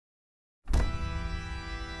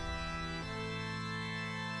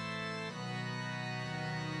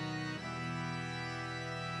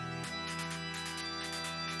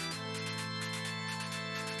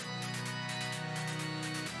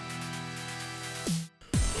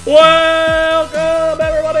Welcome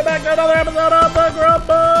everybody back to another episode of the Grub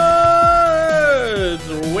Buds!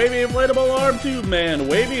 Wavy inflatable arm tube man,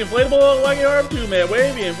 wavy inflatable wacky arm tube man,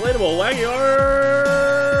 wavy inflatable wacky arm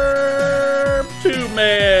tube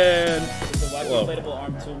man. Is the wacky inflatable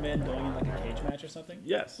arm tube man going in like a cage match or something?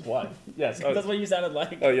 Yes. Why? Yes. That's what you sounded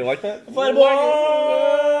like. Oh, you like that?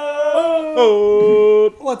 Inflatable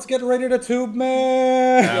Oh. Let's get ready to tube,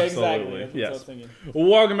 man. Yeah, Absolutely. exactly. That's what I was thinking.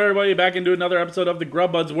 Welcome everybody back into another episode of the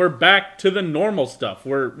Grub Buds. We're back to the normal stuff.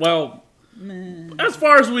 As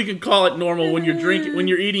far as we can call it normal when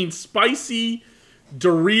you're eating spicy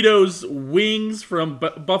Doritos wings from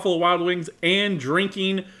Buffalo Wild Wings and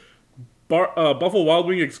drinking Buffalo Wild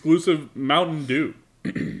Wing exclusive Mountain Dew.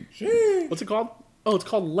 What's it called? Oh, it's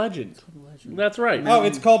called Legend. That's right. Oh,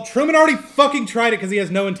 it's called Truman already fucking tried it because he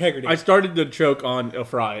has no integrity. I started to choke on a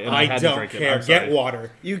fry and I had to don't drink care. it. Get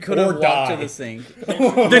water. You could have Or walked die. to the sink.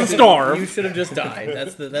 Then starve. You should have just died.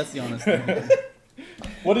 That's the honest thing.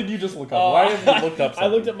 What did you just look up? Why have you looked up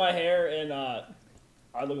something? I looked at my hair and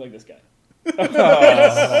I look like this guy.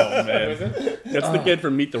 Oh man, that's the kid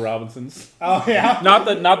from Meet the Robinsons. Oh yeah. Not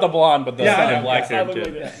the blonde, but the Yeah, I know. black I hair look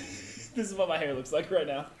kid. like that. This is what my hair looks like right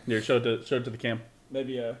now. Here, show it to the cam.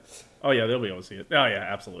 Maybe Oh yeah, they'll be able to see it. Oh yeah,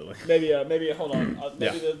 absolutely. maybe hold on.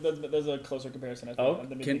 Maybe there's a closer comparison. I think. Oh, Let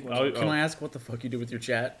me Can, think one. can I ask what the fuck you do with your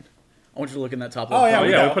chat? I want you to look in that top Oh, left yeah, Oh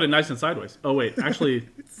corner. yeah, go. we put it nice and sideways. Oh wait, actually,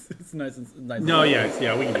 It's nice and nice. no, yeah,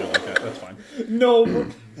 we can do it like that. That's fine. No.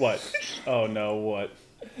 What? Oh no, what?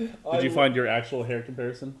 Did you find your actual hair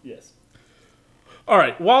comparison? Yes. All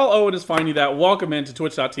right, while Owen is finding that, welcome into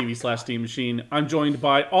twitch.tv/Steam Machine. I'm joined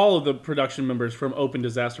by all of the production members from Open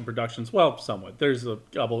Disaster Productions. Well, somewhat. There's a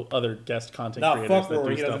couple other guest content Nah, creators fuck that Rory,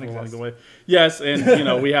 do he stuff doesn't along exist. the way. Yes,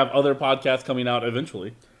 and we have other podcasts coming out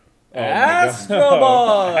eventually. Oh, my God. Astro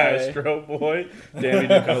Boy! Astro Boy. Damn, you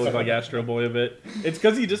do kind of look like Astro Boy a bit. It's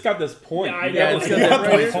because he just got this point. Yeah, I You know. got It's this got point that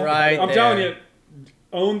right It's here. right I'm there. telling you,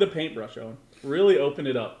 own the paintbrush, Owen. Really open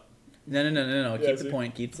it up. No. Yeah, Keep the see?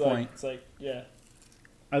 point. Keep It's the like, point. it's like, yeah.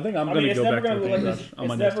 I think I'm I going mean, to it's go never back to gonna the look like paintbrush this- on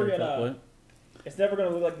my it's next never TikTok. gonna- What? It's never gonna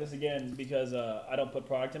look like this again because I don't put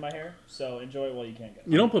product in my hair. So enjoy it while you can, guys.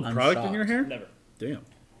 You don't put I'm product in shocked. your hair? Never. Damn.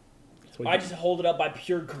 That's what I you- just hold it up by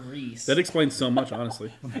pure grease. That explains so much,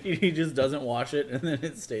 honestly. He just doesn't wash it and then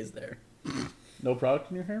it stays there. No product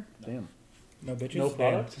in your hair? Damn. No bitches. No Damn.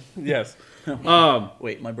 product? Yes.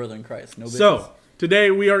 Wait, my brother in Christ. No bitches. So,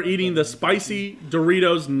 today we are eating the spicy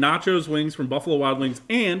Doritos Nachos wings from Buffalo Wild Wings,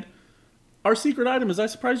 and our secret item is I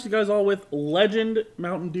surprised you guys all with Legend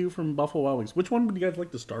Mountain Dew from Buffalo Wild Wings. Which one would you guys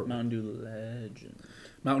like to start with? Mountain Dew Legend.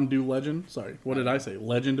 Mountain Dew Legend? Sorry, what did I say?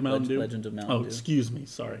 Legend Mountain Dew? Legend of Mountain Oh, Dew. excuse me,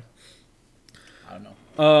 sorry. I don't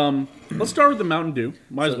know. Let's start with the Mountain Dew.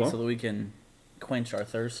 Might as well. So that we can quench our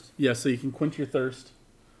thirst. Yeah, so you can quench your thirst.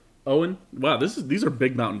 Owen? Wow, these are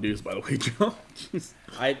big Mountain Dews, by the way, Joe. Jeez.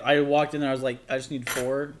 I walked in there. I was like, I just need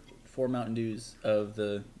four Mountain Dews of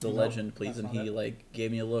the Legend, please. And he like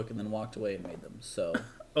gave me a look and then walked away and made them. So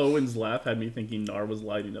Owen's laugh had me thinking Nar was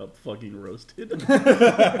lighting up fucking roasted.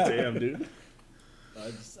 Damn, dude. I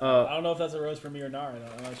don't know if that's a roast for me or not.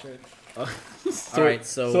 I'm not sure. all right,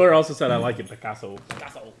 so Sawyer also said I like it Picasso.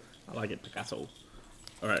 Picasso. I like it Picasso.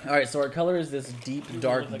 All right. all right, so our color is this deep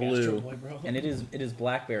dark look like Astro blue, Boy, bro. and it is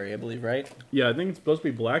blackberry, I believe, right? Yeah, I think it's supposed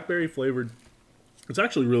to be blackberry flavored. It's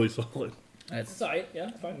actually really solid. It's alright. Yeah,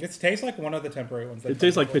 it's fine. It tastes like one of the temporary ones. It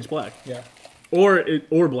tastes like Pitch Black, Yeah.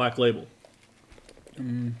 or Black Label.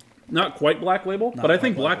 Not quite Black Label, but I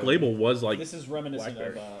think quite Black Black Label was like. This is reminiscent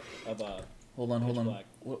Blackberry. of Hold on. Black.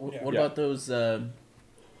 What Yeah. about those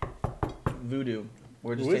Voodoo,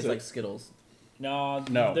 where it just Who is tastes it? like Skittles? No,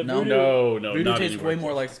 No, the no, Voodoo, no, Voodoo not tastes anymore. way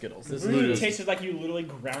more like Skittles. This Voodoo is tasted like you literally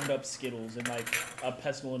ground up Skittles in like a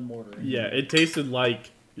pestle and mortar. Yeah, it tasted like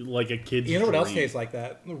a kid's. You know what else dream. tastes like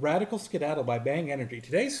that? Radical Skedaddle by Bang Energy.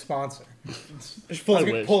 Today's sponsor. Just I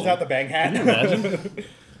wish, pulls dude. out the Bang hat. Imagine,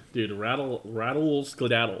 dude, rattle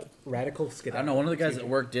skedaddle. Radical Skedaddle. I don't know. One of the guys at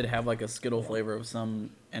work did have like a Skittle flavor of some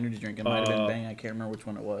energy drink. It might have been Bang. I can't remember which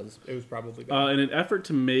one it was. It was probably Bang. In an effort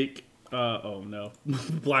to make, oh no,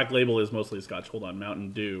 Black Label is mostly Scotch. Hold on,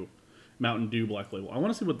 Mountain Dew Black Label. I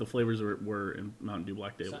want to see what the flavors were in Mountain Dew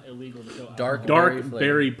Black It's Label. not illegal to show. Dark Dark flavor.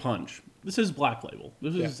 berry punch. This is Black Label.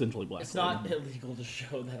 This is Yeah. essentially Black It's Label. not illegal to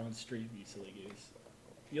show that on stream, you silly goose.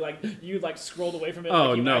 You scrolled away from it Oh,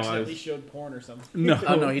 like you no, accidentally showed porn or something. No.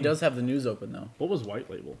 Oh no, he does have the news open though. What was White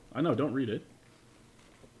Label? I know. Don't read it.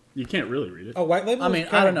 You can't really read it. Oh, white label. I mean,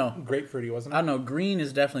 was I don't kinda know. grapefruity, wasn't it? I don't know. Green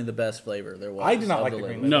is definitely the best flavor there was. I did not of like the the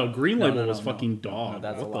green label. label. No, green No, label no, was no, fucking no, dog.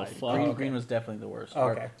 that's a what lie. the fuck? Green- Green was definitely the worst.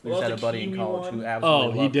 Okay. We Well, just had the a buddy in kiwi college one- who absolutely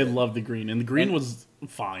Oh, he loved did it. love the green, and the green And- was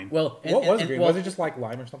fine. Well, What was green? well, Was it just like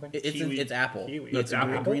lime or something? Kiwi. it's apple. Kiwi. No, It's it's a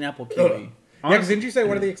green, apple? green apple kiwi. Yeah, because didn't you say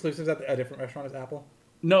one of the exclusives at a different restaurant is Apple?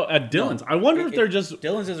 No, at Dylan's. I wonder if they're just.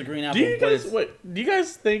 Dylan's is a green apple. Do you but guys it's, wait? Do you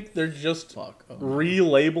guys think they're just fuck. Oh.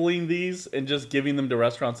 relabeling these and just giving them to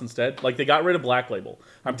restaurants instead? Like they got rid of Black Label.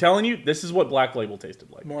 I'm telling you, this is what Black Label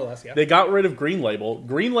tasted like. More or less, yeah. They got rid of Green Label.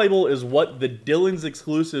 Green Label is what the Dylan's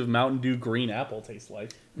exclusive Mountain Dew Green Apple tastes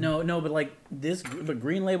like. No, but like this, but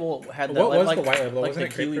Green Label had that. What was like, the white label? Like Wasn't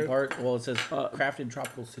the it kiwi grapefruit? part. Well, it says crafted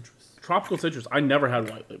tropical citrus. Tropical citrus. I never had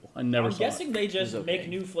White Label. I never I'm saw guessing it. they just okay. make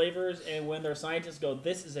new flavors, and when their scientists go,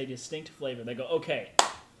 "This is a distinct flavor," they go, "Okay,"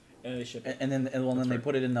 and they ship it. And then they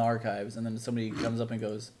put it in the archives, and then somebody comes up and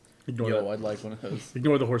goes, Ignore "Yo, that. I'd like one of those."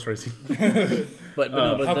 Ignore the horse racing. But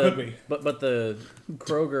How could we? But the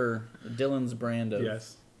Kroger Dylan's brand of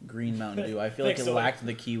Yes. green Mountain Dew, I feel like it Excellent. lacked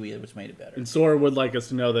the kiwi, which made it better. And Sora would like us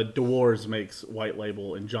to know that Dewar's makes White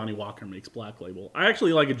Label and Johnny Walker makes Black Label. I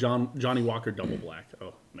actually like a Johnny Walker Double Black.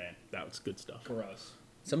 Oh man, that was good stuff. Gross.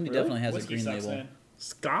 Somebody Really? definitely has Whiskey a green sucks, label. man.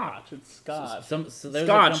 Scotch. It's Scotch. So there's Scotch a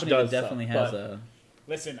company does that definitely suck, has but- a.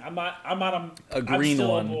 Listen, I'm not a A green I'm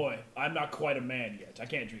still one. a boy. I'm not quite a man yet. I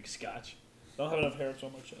can't drink scotch. Don't have enough hair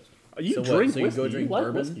on my chest. You So what, drink so you whiskey. go drink like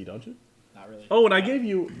bourbon? whiskey, don't you? Not really. Oh, and I gave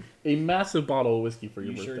you a massive bottle of whiskey for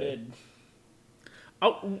your you birthday. sure did.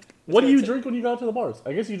 Oh, what do you That's it. drink when you go out to the bars?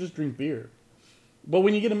 I guess you just drink beer. But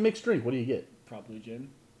when you get a mixed drink, what do you get? Probably gin.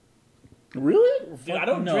 Really? Dude, I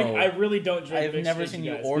don't No. drink. I really don't drink. I've mixed never drinks, seen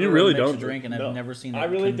you guys. order really a mixed don't drink, and no. I've never seen that. I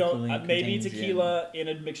really don't. contains Maybe gin. tequila in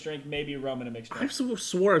a mixed drink, maybe rum in a mixed I drink.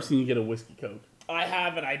 swore I've seen you get a whiskey Coke. I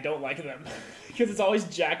have, and I don't like them because it's always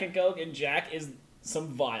Jack and Coke, and Jack is some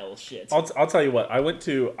vile shit. I'll tell you what. I went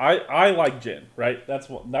to I like gin, right? That's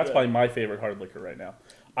Good. probably my favorite hard liquor right now.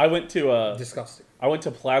 I went to Disgusting.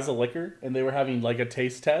 Plaza Liquor and they were having like a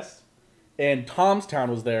taste test, and Tom's Town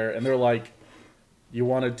was there, and they're like, "You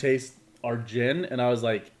want to taste our gin?" And I was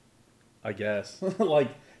like, "I guess," like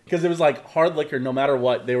because it was like hard liquor. No matter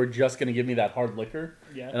what, they were just gonna give me that hard liquor,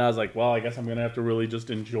 Yeah. and I was like, "Well, I guess I'm gonna have to really just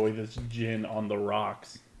enjoy this gin on the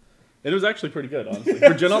rocks." It was actually pretty good, honestly.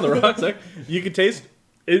 For gin on the rocks, you could taste.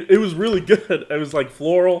 It was really good. It was like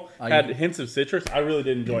floral, had hints of citrus. I really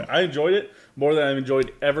did enjoy it. I enjoyed it more than I've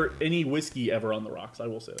enjoyed any whiskey ever on the rocks. I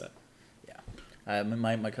will say that.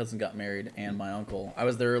 My cousin got married, and my uncle. I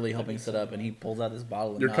was there early helping set up, and he pulls out this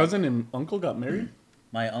bottle. Your cousin and uncle got married?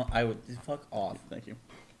 I would fuck off. Thank you.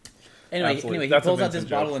 Anyway, he That's a pulls out this Vincent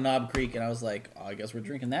bottle joke. of Knob Creek, and I was like, oh, I guess we're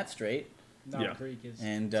drinking that straight. Knob Yeah. Creek is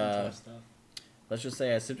And, some tough stuff. Let's just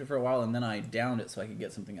say I sipped it for a while, and then I downed it so I could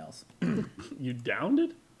get something else. You downed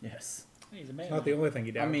it? Yes. He's a man. It's not the only thing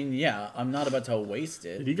you do. I mean, yeah, I'm not about to waste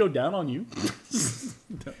Did it. he go down on you?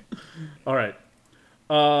 All right.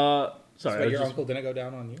 so Sorry. I your just- uncle didn't go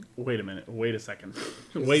down on you? Wait a minute. Wait a second.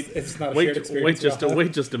 It's not a Wait. shared experience.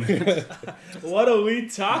 Wait just a minute. What are we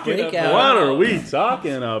talking Break about? out. What are we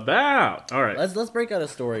talking about? All right. Let's break out a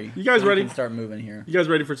story. You guys so we ready? can start moving here. You guys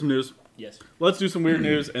ready for some news? Yes. Let's do some weird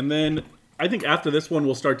news, and then I think after this one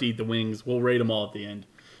we'll start to eat the wings. We'll rate them all at the end.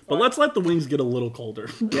 But let's let the wings get a little colder.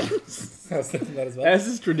 I was thinking that as well. As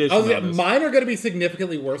is tradition. I was, on this. mine are going to be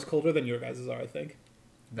significantly worse colder than your guys' are, I think.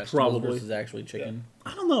 Vegetables Probably. versus actually chicken.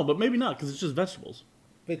 I don't know, but maybe not because it's just vegetables.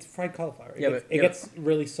 But it's fried cauliflower. Yeah, It but- gets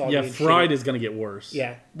really soggy. Yeah, and fried shitty. is going to get worse.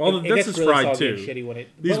 Yeah. Well, It this gets is really fried soggy and too. shitty when it.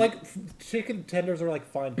 These- But chicken tenders are like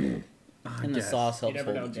fine cold. And the guess. sauce helps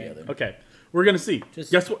never hold know, it Dan. together. Okay, we're gonna see.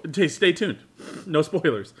 Just- Guess what? Okay, stay tuned. No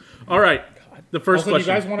spoilers. All right. The first Also, do you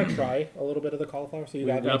question. guys want to try a little bit of the cauliflower? So you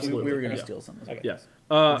guys absolutely. We were going to Yeah. steal something. Okay. Yeah.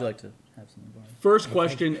 Would you like to have something, Brian? First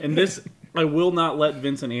question, and this I will not let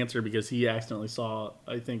Vincent answer because he accidentally saw,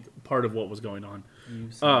 I think, part of what was going on.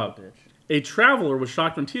 You son of a bitch. A traveler was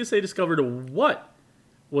shocked when TSA discovered what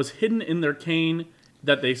was hidden in their cane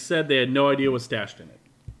that they said they had no idea was stashed in it.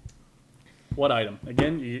 What item?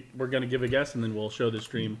 Again, we're going to give a guess, and then we'll show the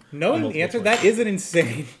stream. Knowing the multiple answer, choice. that is an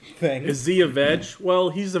insane thing. Is Z a veg? Well,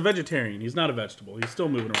 he's a vegetarian. He's not a vegetable. He's still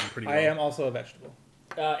moving around pretty well. I am also a vegetable.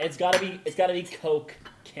 It's gotta be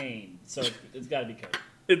cocaine. So it's gotta be Coke.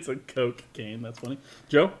 It's a Coke cane. That's funny.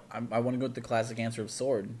 Joe? I want to go with the classic answer of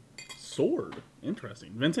sword. Sword.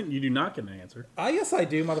 Interesting. Vincent, you do not get an answer. Yes, I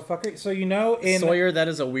do, motherfucker. So you know in Sawyer, that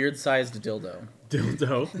is a weird sized dildo.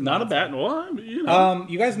 Dildo. Not a bat. Well, you know.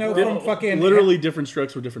 you guys know from fucking Literally different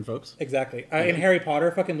strokes for different folks. exactly in Harry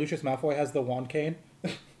Potter, fucking Lucius Malfoy has the wand cane.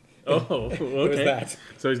 Oh, It was okay. that.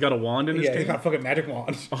 So he's got a wand in his Yeah, he's cane? got a fucking magic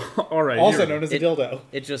wand. All right. Also here. known as a It- dildo.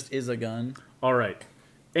 It just is a gun. All right.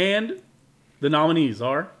 And the nominees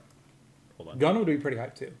are. Hold on. Gun would be pretty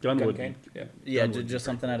hype too. Gun would cane. be. Yeah. Yeah, Gun would be just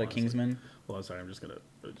something pretty out cool, of honestly. Kingsman. Well, I'm sorry.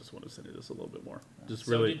 I just want to send you this a little bit more. Just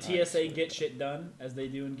So really. did TSA get shit done as they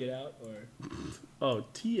do in Get Out, or Oh,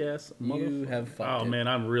 TS. You have fucked Oh it. man,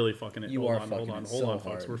 I'm really fucking it. You hold are on, fucking hold on, it hold so on,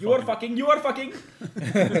 folks. hard. We're you are fucking.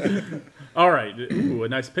 All right. Ooh, a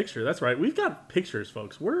nice picture. That's right. We've got pictures,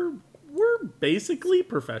 folks. We're basically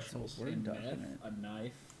professionals. We're in touch Meth, on it. a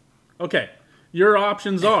knife, Okay. Your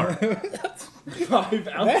options are 5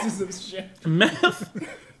 ounces of shit. meth,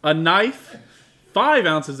 a knife, 5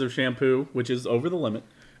 ounces of shampoo, which is over the limit,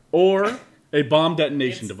 or a bomb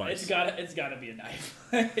detonation device. It's gotta be a knife.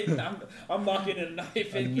 I'm locking in a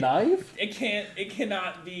knife. Knife? It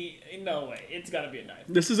cannot be. No way. It's gotta be a knife.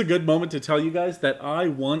 This is a good moment to tell you guys that I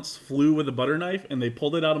once flew with a butter knife, and they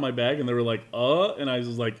pulled it out of my bag, and they were like, and I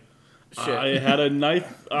was like, Shit. I had a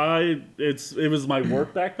knife. It was my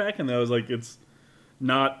work backpack, and I was like, it's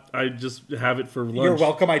not. I just have it for lunch. You're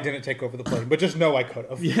welcome. I didn't take over the plane, but just know I could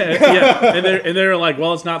have. Yeah. And they were like,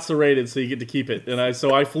 well, it's not serrated, so you get to keep it. And I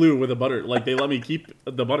flew with a butter. Like they let me keep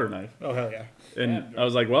the butter knife, Oh hell yeah! and I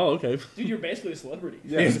was like, well, okay. Dude, you're basically a celebrity.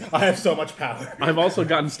 Yes, I have so much power. I've also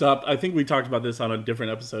gotten stopped. I think we talked about this on a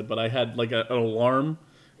different episode, but I had like an alarm,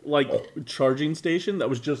 like charging station that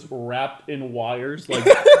was just wrapped in wires, like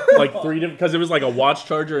 3 different, because it was like a watch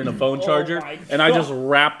charger and a phone charger, my and I just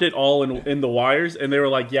wrapped it all in the wires, and they were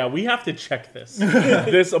like, yeah, we have to check this.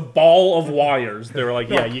 This ball of wires. They were like,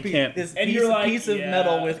 yeah, you can't. This And piece, you're like, piece of yeah.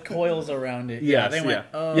 metal with coils around it. Yes, they went.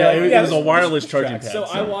 yeah, it was a this- wireless this charging tracks. pad. So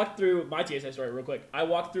I walked through my TSA story real quick. I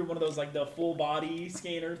walked through one of those like the full body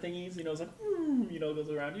scanner thingies. You know, it's like it goes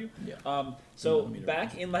around you. Yeah. So Millimeter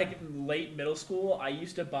back in like late middle school, I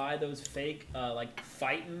used to buy those fake like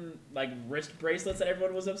fighting like wrist bracelets that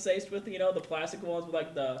everyone was obsessed with. You know, the plastic ones with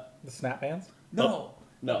like the snap bands. no.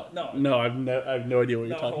 No, I have no idea what you're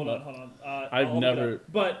No, talking hold about. on. I'll I've look it never- up.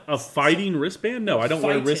 But A fighting wristband? No, I don't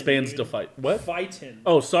wear Fightin', wristbands dude. to fight. What? fighting.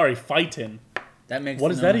 Oh, sorry, fightin'. That makes What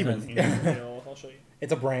does no that sense. even mean? I'll show you.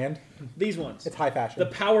 It's a brand. These ones. It's high fashion.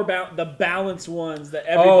 The balance ones that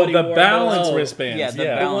Oh, everybody the wore. balance Oh, wristbands. yeah, Yeah, the The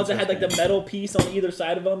balance ones that had like the wristbands. metal piece on either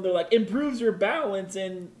side of them. They're like improves your balance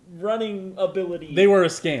and running ability. They were a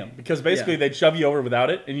scam because basically Yeah. they'd shove you over without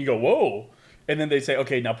it, and you go, whoa. And then they say,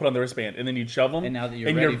 okay, now put on the wristband, and then you'd shove them. And now that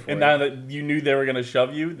you're ready for and it. now that you knew they were going to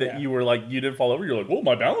shove you, that Yeah. you were like, you didn't fall over. You're like, well,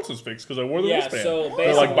 my balance is fixed because I wore the Yeah, wristband. so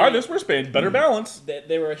They're like, buy basically- this wristband, better balance.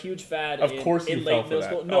 They were a huge fad. Of course in you late fell for middle that.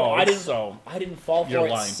 school. No, Oh, I it's didn't. so- I didn't fall for You're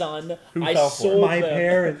it, lying. son. Who I fell for it? sold My them.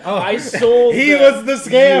 parents. Oh. I sold. He them. was the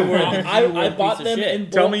scam. You were- I You were a bought piece of them shit. in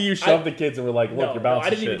bulk. Tell me you shoved I- the kids and were like, look, No, your balance I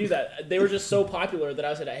didn't is even shit. do that. They were just so popular that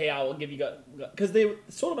I said, "Hey, I will give you because they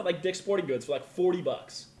sold them at like Dick's Sporting Goods for like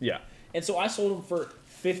 $40." Yeah. And so I sold them for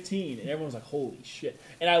 15, and everyone was like, "Holy shit!"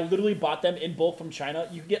 And I literally bought them in bulk from China.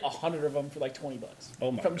 You could get 100 of them for like $20.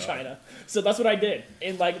 Oh my from God. China. So that's what I did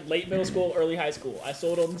in like late middle school, early high school. I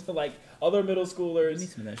sold them to like other middle schoolers, need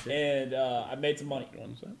some of that shit. and I made some money. You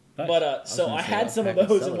want some? Nice. But so gonna I say had I'll some of pack and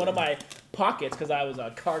those sell in it one of then. my pockets because I was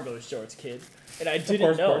a cargo shorts kid, and I didn't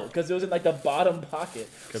course, know course. because it was in like the bottom pocket.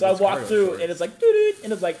 'Cause So I it's walked cargo through, shorts. and it's like doo-doo,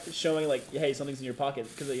 and it's like showing like, hey, something's in your pocket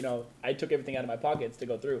because I took everything out of my pockets to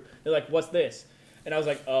go through. They're like, what's this? And I was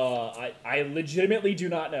like, I legitimately do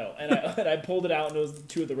not know. And I pulled it out, and it was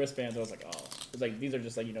 2 of the wristbands. I was like, oh, it was like these are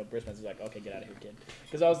just like wristbands. I was like, okay, get out of here, kid.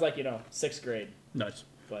 Because I was like 6th grade. Nice.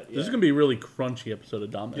 But yeah. This is going to be a really crunchy episode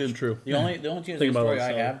of Dom. That's true. The only TSA Think about story it,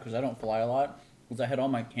 I so- have, because I don't fly a lot, was I had all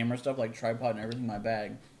my camera stuff, like tripod and everything in my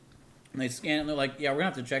bag. And they scan it, and they're like, yeah, we're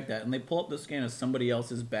going to have to check that. And they pull up the scan of somebody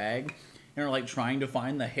else's bag, and are like trying to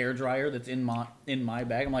find the hairdryer that's in my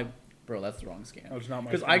bag. I'm like, bro, that's the wrong scan. Oh, it's not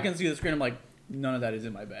my Because scan. I can see the screen, I'm like, none of that is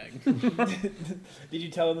in my bag. Did you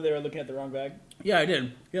tell them that they were looking at the wrong bag? Yeah, I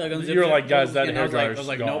did. Yeah, like on the You were zip like, check, guys, that and I was like, hairdryer's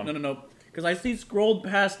nope, gone. nope. Because I see scrolled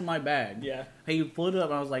past my bag. Yeah. Hey, you pulled it up,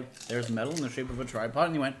 and I was like, there's metal in the shape of a tripod,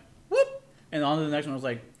 and you went, whoop! And on to the next one, I was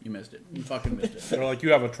like, you missed it. You fucking missed it. They're like,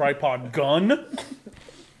 you have a tripod gun?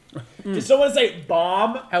 Did someone say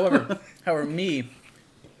bomb? However, me,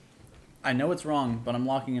 I know it's wrong, but I'm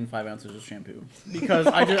locking in 5 ounces of shampoo because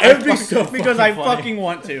I just That'd be so because fucking I funny. fucking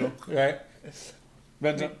want to. Right.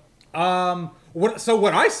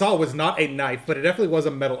 What I saw was not a knife, but it definitely was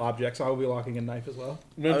a metal object, so I will be locking in knife as well.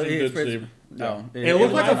 Vincent did see. No, It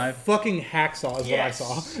looked like was a knife. fucking hacksaw is Yes. what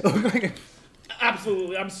I saw. It looked like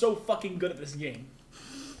Absolutely. I'm so fucking good at this game.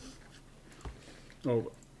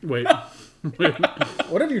 Oh, wait.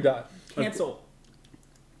 what have you done? Cancel.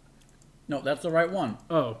 No, that's the right one.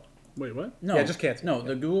 Oh, wait, what? No, Yeah, just cancel. No,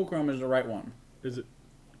 the Google Chrome is the right one. Is it?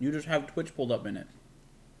 You just have Twitch pulled up in it.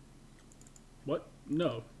 What?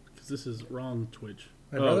 No, because this is wrong Twitch.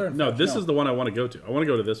 My brother and no, Fauci. this is the one I want to go to. I want to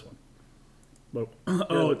go to this one. But,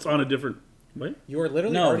 oh, it's on a different. Wait. You were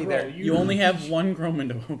literally No, already bro, there. You only have one Chrome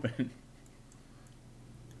window open.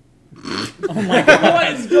 Oh my god.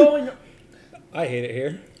 What is going on? I hate it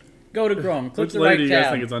here. Go to Chrome. Click Which the layer right do you guys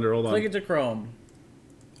tab. think it's under? Hold on. Click it to Chrome.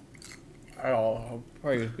 Oh,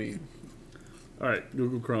 probably would be. All right,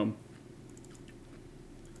 Google Chrome.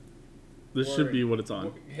 This should Word. be what it's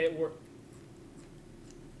on. Hit work.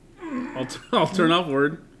 I'll turn off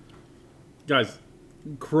Word. Guys,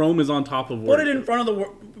 Chrome is on top of Word. Put it in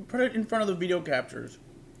front of the video captures.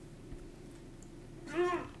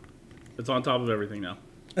 It's on top of everything now.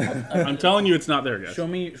 I'm telling you, it's not there, guys. Show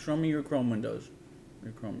me your Chrome windows.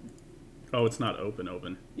 Your Chrome. Oh, it's not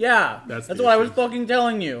open. Yeah, That's that's the what I was issue. fucking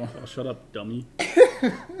telling you. Oh, shut up, dummy.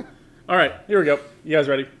 All right, here we go. You guys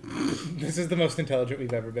ready? This is the most intelligent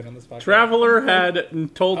we've ever been on this podcast. Traveler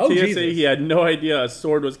had told Oh, TSA Jesus. he had no idea a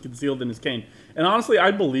sword was concealed in his cane. And honestly,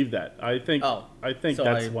 I believe that. I think Oh,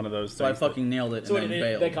 that's one of those So I things. fucking nailed it So and then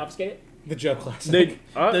they bailed. confiscate it? The Joe classic. They,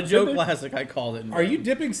 The did Joe they? Classic, I called it. and Are you bailed.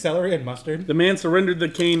 dipping celery in mustard? The man surrendered the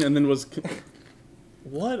cane and then was.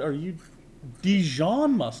 What are you?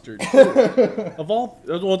 Dijon mustard. Of all,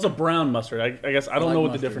 well, it's a brown mustard. I guess I don't like know what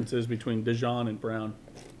mustard. the difference is between Dijon and brown.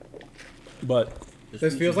 But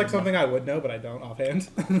This feels like something I would know, but I don't offhand.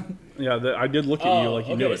 yeah, I did look at you like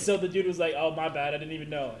you knew okay. it. So the dude was like, "Oh, my bad. I didn't even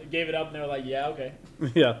know." Gave it up, and they were like, "Yeah, okay."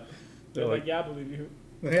 Yeah, They're like, "Yeah, I believe you."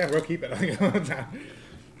 Yeah, bro, keep it.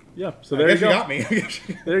 yeah. So I there you guess you go. got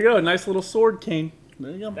me. There you go. A nice little sword cane.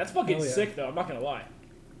 There you go. That's fucking Oh, yeah. sick, though. I'm not gonna lie.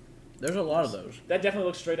 There's a lot of those. That definitely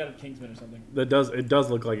looks straight out of Kingsman or something. It does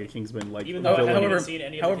look like a Kingsman like Even though I villain. haven't However, seen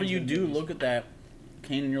any of the you Kingsman do movies. look at that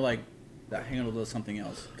cane and you're like, that handle does something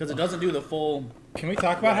else because it doesn't do the full. Can we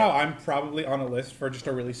talk about how I'm probably on a list for just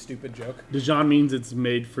a really stupid joke? Dijon means it's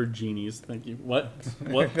made for genies. Thank you. What?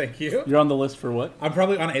 What? Thank you. You're on the list for what? I'm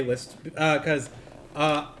probably on a list because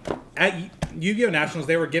at Yu-Gi-Oh! Nationals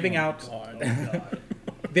they were giving out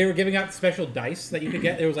they were giving out special dice that you could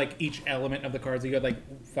get. It was like each element of the cards. You had like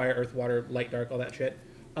fire, earth, water, light, dark, all that shit.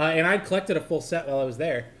 And I'd collected a full set while I was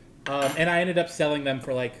there, and I ended up selling them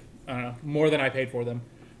for like I don't know more than I paid for them.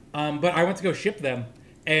 But I went to go ship them,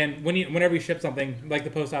 and whenever you ship something, like the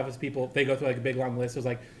post office people, they go through like a big long list. It was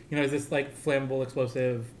like, is this like flammable,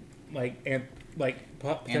 explosive, potentially-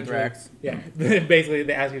 Anthrax. Yeah, basically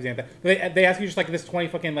they ask you anthrax. They ask you just like this 20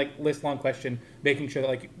 fucking like list long question, making sure that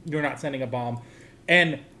like you're not sending a bomb.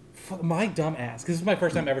 And my dumb ass, because this is my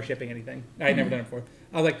first time ever shipping anything. I had never done it before.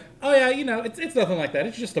 I was like, oh yeah, it's nothing like that.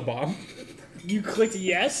 It's just a bomb. You clicked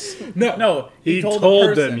yes. No, He told told,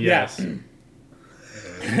 the person. them yes.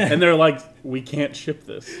 And they're like, we can't ship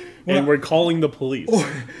this. And we're calling the police.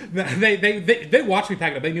 They watched me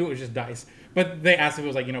pack it up. They knew it was just dice. But they asked if it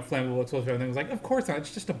was like, flammable, explosive, and everything. I was like, of course not.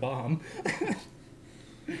 It's just a bomb.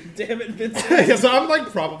 Damn it, Vincent. So I'm like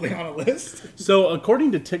probably on a list. So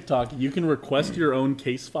according to TikTok, you can request your own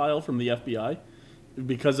case file from the FBI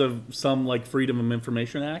because of some like Freedom of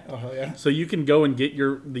Information Act. Oh hell yeah. So you can go and get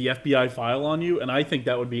the FBI file on you, and I think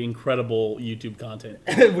that would be incredible YouTube content.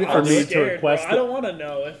 We For I'm me to scared, bro. request I don't want to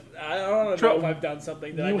know if I've done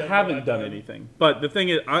something that I You don't know haven't I've done anything, but the thing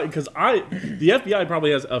is, the FBI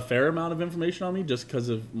probably has a fair amount of information on me just because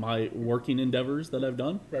of my working endeavors that I've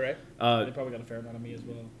done. Right. They probably got a fair amount of me as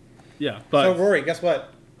well. Yeah, So but Rory, guess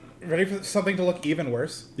what? Ready for something to look even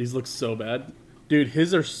worse? these look so bad, dude.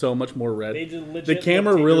 His are so much more red. They just legit The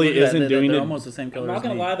camera look really tasty. isn't doing they're it. almost the same color. I'm not as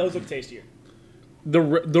gonna me. lie, those look tastier. The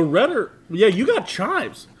red are you got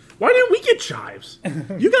chives. Why didn't we get chives?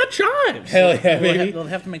 You got chives. Hell yeah, They'll baby. they'll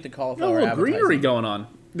have to make the Got a cauliflower little greenery advertising. going on.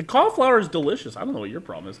 The cauliflower is delicious. I don't know what your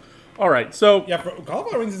problem is. All right, so Yeah,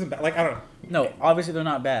 cauliflower wings isn't bad. Like I don't know. No, obviously they're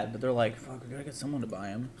not bad, but they're like, fuck, we gotta get someone to buy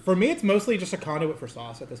them. For me, it's mostly just a conduit for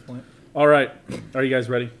sauce at this point. all right, are you guys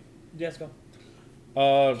ready? Yes, go.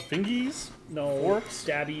 Fingies. No Forks?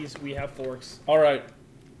 stabbies. We have forks. All right.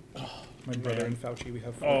 My brother and Fauci, we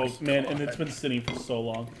have. Oh forks. man, and it's been sitting for so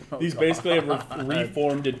long. These basically have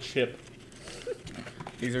reformed a chip.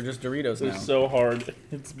 These are just Doritos They're now. so hard.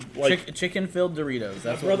 It's like Chicken filled Doritos.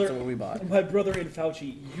 That's brother- what we bought. My brother and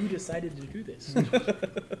Fauci, you decided to do this.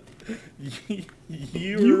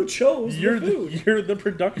 you chose the food. You're the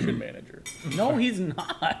production manager. No, he's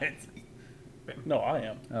not. No, I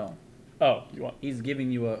am. Oh, Oh, you want? he's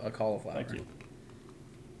giving you a cauliflower. Thank you.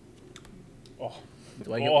 Oh,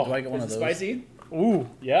 Do I get one Is of it those? spicy? ooh,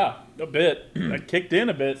 yeah, a bit. That kicked in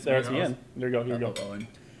a bit there at the Very end. There you go. Here you go. Uh-oh, Owen.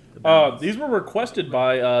 The balance. These were requested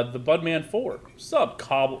by the Budman 4. Sup,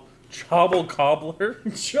 Chobble Cobbler.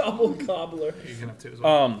 Trouble cobbler. He's gonna have to as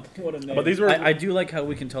well. What a name. But these were. I do like how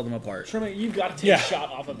we can tell them apart. Truman, you've got to take Yeah. a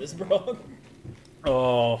shot off of this, bro.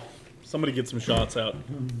 Oh, Somebody get some shots out.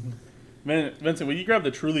 Vincent, will you grab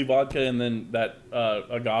the Truly vodka and then that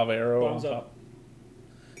agave arrow Thumbs on up. top?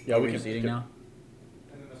 Yeah, Are we we can just eating now?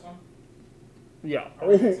 And then this one. Yeah.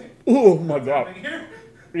 we mixing? Oh my god. Happening here?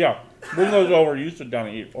 Yeah. Bring those over. You sit down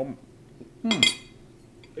and eat.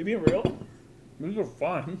 Are you being real? These are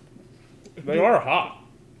fine. They are hot.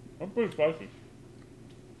 That's pretty spicy.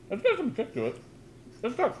 It's got some kick to it.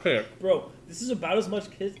 It's got kick. Bro, this is about as much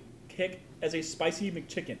kick as a spicy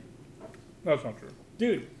McChicken. That's not true.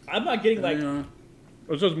 Dude, I'm not getting like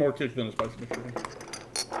It's just more kick than a spicy chicken.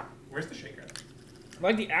 Where's the shaker?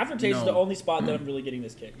 the aftertaste is the No. only spot that I'm really getting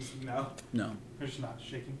this kick. No, No. they're just not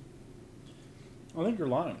shaking. I think you're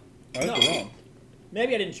lying. I think No. you're wrong.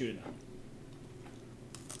 Maybe I didn't shoot enough.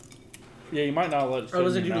 Yeah, you might not let it sit Or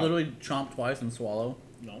was in it your you mouth. literally chomp twice and swallow?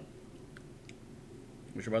 No.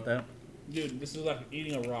 You sure about that? Dude, this is like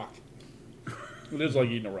eating a rock. It is like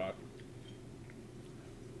eating a rock.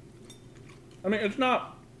 I mean, it's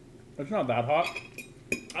not that hot.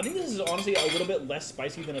 I think this is honestly a little bit less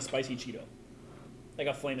spicy than a spicy Cheeto. Like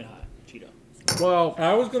a flaming hot Cheeto. Well,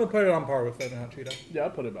 I was gonna put it on par with Flamin' Hot Cheeto. yeah,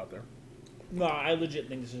 I'd put it about there. No, I legit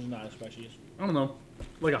think this is not as spicy as... I don't know.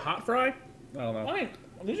 Like a hot fry? I don't know. I mean,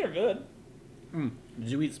 these are good. Did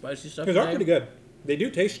you eat spicy stuff These are today? pretty good. They do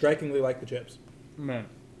taste strikingly like the chips. Man,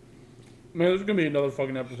 this is gonna be another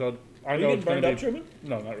fucking episode. I Are you know getting it's gonna burned up, be. Truman?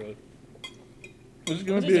 No, not really. This is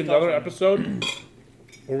gonna What be is it another called? episode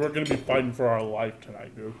where we're gonna be fighting for our life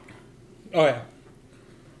tonight, dude. Oh yeah.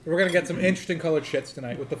 We're gonna get some interesting colored shits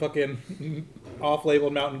tonight with the fucking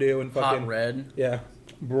off-labeled Mountain Dew and fucking Hot red. yeah.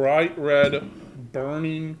 Bright red,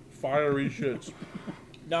 burning, fiery shits.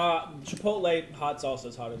 Nah, Chipotle hot salsa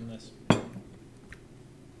is hotter than this.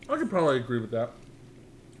 I could probably agree with that.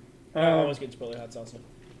 I always get Chipotle hot salsa.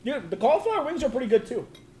 Dude, the cauliflower wings are pretty good too.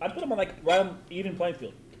 I'd put them on like right on even playing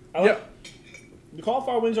field. I like, the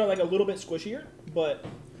cauliflower wings are like a little bit squishier, but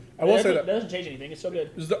I will that say doesn't- that. doesn't change anything. It's so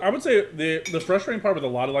good. I would say the frustrating part with a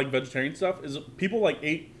lot of like vegetarian stuff is people like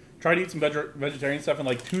tried to eat some vegetarian stuff in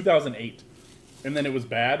like 2008, and then it was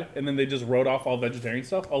bad, and then they just wrote off all vegetarian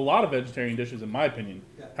stuff. A lot of vegetarian dishes, in my opinion,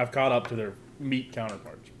 have caught up to their meat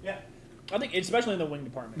counterparts. Yeah. I think, especially in the wing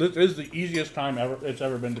department. This is the easiest time it's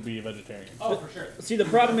ever been to be a vegetarian. Oh, for sure. See, the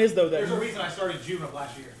problem is though There's a that reason I started June of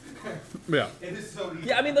last year. Yeah. It is so easy.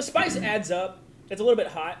 yeah, I mean the spice adds up. It's a little bit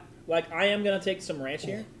hot. Like I am gonna take some ranch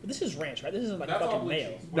here. But this is ranch, right? This isn't like That's all fucking blue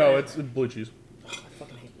mayo. cheese. No, it's blue cheese. I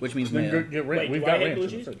fucking hate Which means Then mayo. get ranch. Wait, We've do got I hate ranch blue in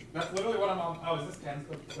the cheese? fridge. That's literally what I'm on. Oh, is this Ken's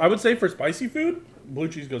cooked? I would say for spicy food, blue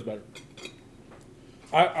cheese goes better.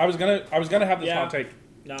 I was gonna have this Yeah. hot take.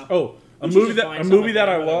 Nah. Oh, a Blue cheese movie is that fine, a it's not movie my that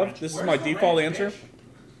I favorite love. ranch. This is Where's my the default ranch, answer.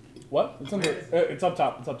 bitch? What? It's under. It's up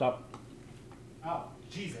top. It's up top. Oh,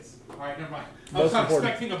 Jesus. All right, never mind. I Most was not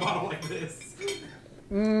important. expecting a bottle like this.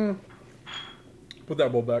 Put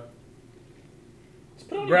that bowl back. Just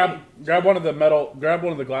put it on your plate. Grab one of the metal. Grab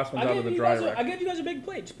one of the glass ones I out of gave the you dry guys. rack. I gave you guys a big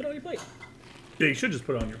plate. Just put it on your plate. Yeah, you should just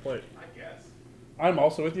put it on your plate. I guess. I'm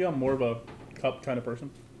also with you. I'm more of a cup kind of person.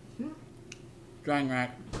 Drying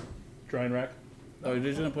rack. Drying rack. Oh, you're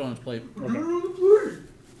just gonna put it on his plate.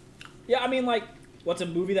 Yeah, I mean like, what's a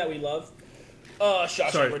movie that we love?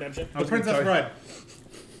 Shawshank Sorry. Redemption. I was The gonna Princess tell you- Bride.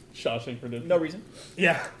 Shawshank Redemption. No reason.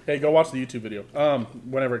 Yeah. Hey, go watch the YouTube video.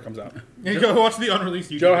 Whenever it comes out. You go watch the unreleased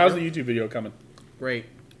YouTube. Joe, how's video. the YouTube video coming? Great.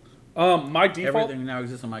 My default. Everything now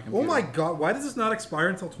exists on my computer. Oh my god, why does this not expire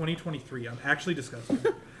until 2023? I'm actually disgusted.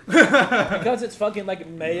 Because it's fucking like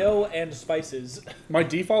mayo and spices. My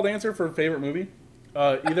default answer for favorite movie,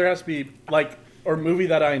 either has to be like or movie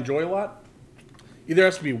that I enjoy a lot. Either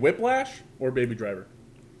has to be Whiplash or Baby Driver.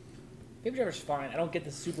 Baby Driver's fine. I don't get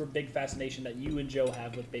the super big fascination that you and Joe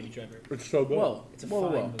have with Baby Driver. It's so good. Whoa. It's a whoa,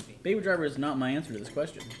 fine whoa. movie. Baby Driver is not my answer to this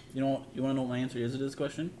question. You want to know what my answer is to this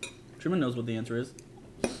question? Truman knows what the answer is.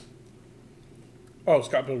 Oh,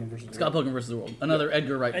 Scott Pilgrim versus the Scott World. Pilgrim vs. the World. Another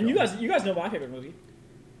Edgar Wright And film. you guys know my favorite movie.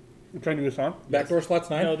 You trying to do a song? Backdoor Sluts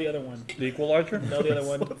 9? No, the other one. The Equalizer. No, the other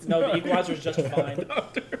one. No, the Equalizer is just fine.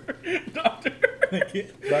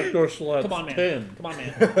 Backdoor Sluts. Come on, man. 10. Come on,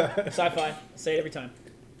 man. Sci-fi. Say it every time.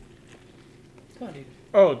 Come on, dude.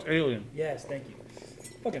 Oh, it's Alien. Yes, thank you.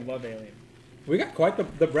 Fucking love Alien. We got quite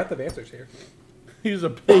the breadth of answers here. He's a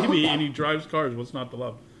baby and he drives cars. What's not to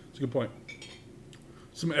love? It's a good point.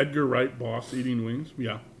 Some Edgar Wright boss eating wings.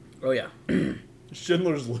 Yeah. Oh yeah.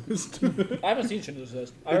 Schindler's List. I haven't seen Schindler's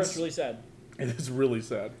List. I heard it's really sad. It is really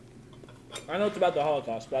sad. I know it's about the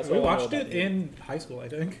Holocaust, but that's We all I know watched about it in high school, I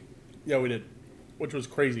think. Yeah, we did. Which was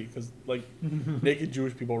crazy because like naked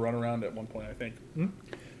Jewish people run around at one point. I think.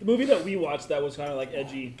 The movie that we watched that was kind of like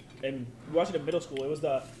edgy, and we watched it in middle school. It was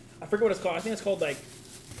I forget what it's called. I think it's called like,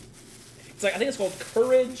 I think it's called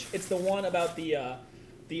Courage. It's the one about the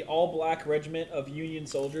the all-black regiment of Union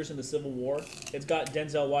soldiers in the Civil War. It's got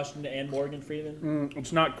Denzel Washington and Morgan Freeman.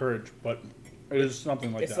 It's not Courage, but it is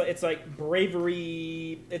something like It's that. like, it's like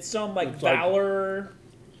bravery. It's some like It's like- valor.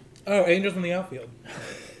 Oh, Angels in the Outfield.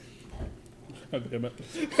 God damn it.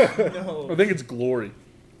 No. I think it's Glory.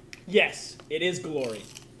 Yes, it is Glory,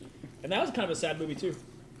 and that was kind of a sad movie too.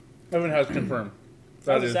 Evan has confirmed.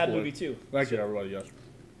 That was a is sad Glory. movie too. Thank you, everybody. Yes.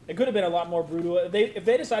 It could have been a lot more brutal. If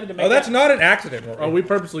they decided to make Oh, that's that, not an accident, Rory. Oh, we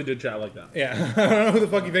purposely did chat like that. Yeah, I don't know who the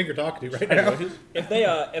fuck you think you're talking to right now.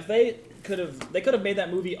 if they could have made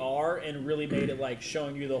that movie R and really made it like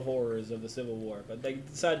showing you the horrors of the Civil War, but they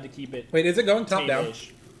decided to keep it Wait, is it going top down?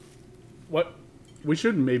 tame-ish. What? We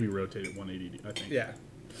should maybe rotate it 180. I think. Yeah.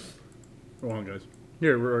 Hold on, guys.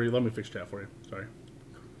 Here, Rory, let me fix chat for you. Sorry.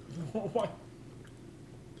 What?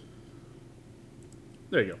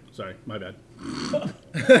 There you go. Sorry, my bad.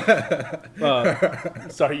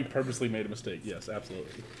 Sorry, you purposely made a mistake. Yes,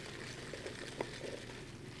 absolutely.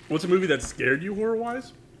 What's a movie that scared you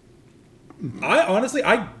horror-wise?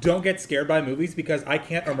 I don't get scared by movies because I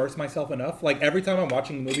can't immerse myself enough. Like every time I'm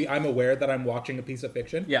watching a movie, I'm aware that I'm watching a piece of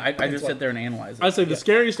fiction. Yeah, I It's just like- sit there and analyze it. I'd say the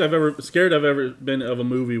scariest I've ever been of a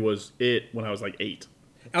movie was It when I was like 8.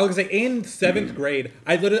 I was gonna say in 7th grade,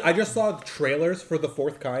 I just saw trailers for The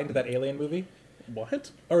Fourth Kind, that Alien movie, What?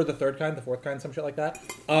 or The Third Kind, The Fourth Kind, some shit like that.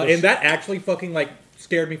 And that actually fucking like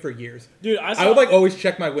scared me for years. Dude, I would like always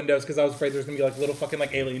check my windows because I was afraid there was gonna be like little fucking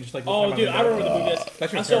like aliens just like. Oh, looking dude, out I my remember the window. movie. That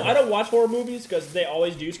shit's So I terrible. don't watch horror movies because they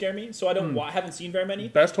always do scare me. So I don't haven't seen very many.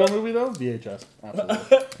 Best horror movie though? VHS.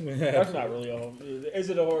 Absolutely. That's not really a horror movie. Is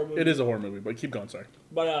it a horror movie? It is a horror movie, but keep going. Sorry.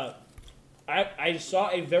 But I saw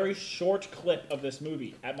a very short clip of this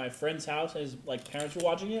movie at my friend's house. His like parents were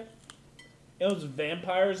watching it. It was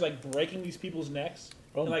vampires like breaking these people's necks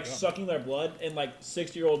Oh and my like God. sucking their blood. And like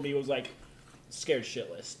 60-year-old me was like scared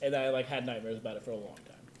shitless, and I like had nightmares about it for a long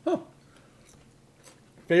time.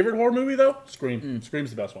 Favorite horror movie though? Scream. Scream's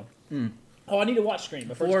the best one. Oh, I need to watch Scream.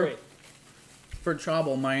 The first For- great. For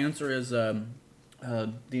Trouble, my answer is The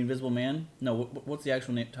Invisible Man. No, what's the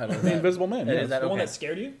actual title of that? The Invisible Man. Is Yes. that The one okay? that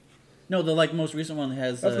scared you? No, the like most recent one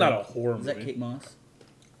has. That's not a horror Is that movie. Kate Moss?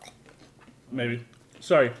 Maybe.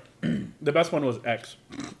 Sorry. The best one was X.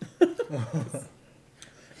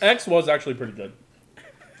 X was actually pretty good.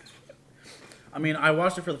 I mean, I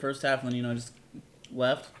watched it for the first half and then just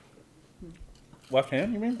left. Left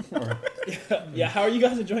hand, you mean? Or- Yeah. How are you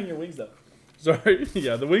guys enjoying your wings though? Sorry.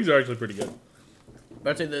 Yeah, the wings are actually pretty good.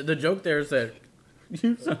 But I'd say the joke there is that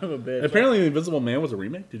you son of a bitch. Apparently, The Invisible Man was a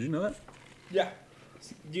remake. Did you know that? Yeah.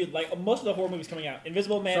 Dude, like most of the horror movies coming out,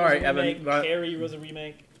 Invisible Man Sorry, was a Evan, remake. but- Carrie was a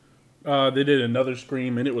remake. They did another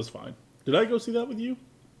Scream, and it was fine. Did I go see that with you?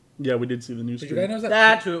 Yeah, we did see the new Did you Scream. guys know that?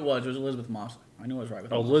 That's who it was. It was Elizabeth Moss. I knew I was right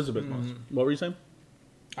with Oh, Moss. Elizabeth Moss. What were you saying?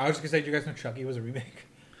 I was just gonna say, did you guys know Chucky was a remake?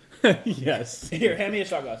 Yes. Here, hand me a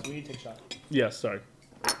shot glass. We need to take a shot. Yes, sorry.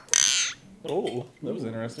 Oh, that was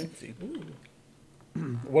interesting.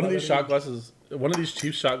 One of these shot glasses, one of these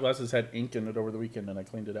cheap shot glasses had ink in it over the weekend, and I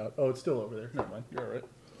cleaned it out. Oh, it's still over there. Never mind. You're all right.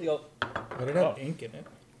 You go. I don't have Oh. ink in it.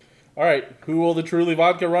 All right. Who will the Truly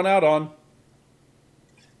vodka run out on?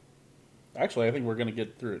 Actually, I think we're gonna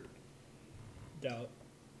get through it. Doubt.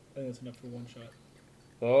 I think that's enough for one shot.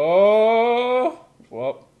 Oh,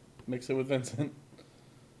 well, mix it with Vincent.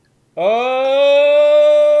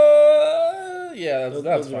 Oh, yeah, that's Those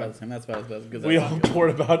are fine. about the same. That's about as good. We all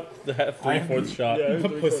poured about the 3/4 shot. Yeah. The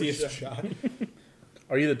pussiest shot.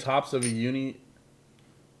 Are you the tops of a uni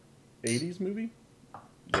 80s movie?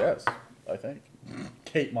 Yes, I think.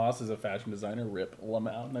 Kate Moss is a fashion designer. Rip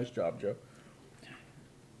Lamau. Nice job, Joe.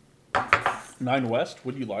 9 West.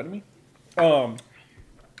 Would you lie to me? Would Man,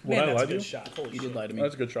 I that's lie a to you? good shot. Holy You shit. did lie to me.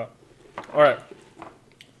 That's a good shot. All right.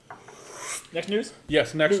 Next news?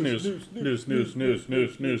 Yes, next news.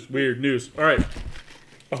 News. Weird news. All right.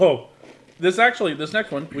 Oh, this next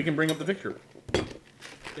one, we can bring up the picture.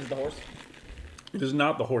 Is the horse? It is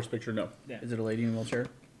not the horse picture, no. Is it a lady in a wheelchair?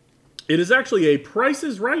 It is actually a Price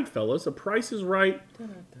is Right, fellas. A Price is Right.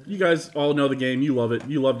 You guys all know the game. You love it.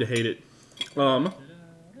 You love to hate it.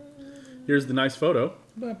 Here's the nice photo.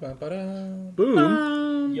 Ba-ba-ba-da.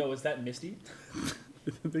 Boom. Yo, is that Misty?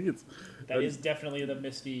 I think it's That is definitely the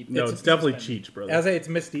Misty. no, it's definitely Cheech, brother. As I say, it's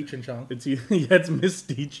Miss Deech and Chong. It's it's Miss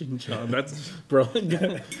Deech and John. That's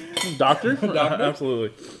brilliant. Doctor?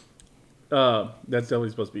 Absolutely. That's definitely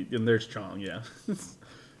supposed to be. And there's Chong. Yeah.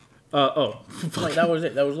 No, that was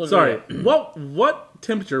it. That was literally Sorry. it. What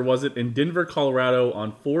temperature was it in Denver, Colorado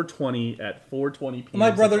on 4/20 at 4:20 p.m.? My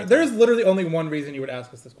brother, Central there's Time? literally only one reason you would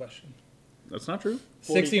ask us this question. That's not true.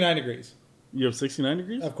 69 degrees. You have 69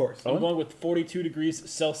 degrees? Of course. I'm going with 42 degrees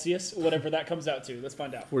Celsius, whatever that comes out to. Let's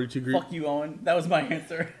find out. 42 degrees Fuck you, Owen. That was my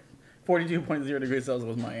answer. 42.0 degrees Celsius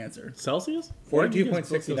was my answer. Celsius? 42.69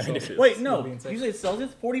 Celsius. Wait, no. Maybe insane. You say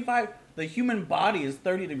Celsius? 45. The human body is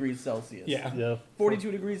 30 degrees Celsius. Yeah. Yeah.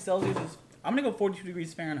 42 degrees Celsius is. I'm gonna go 42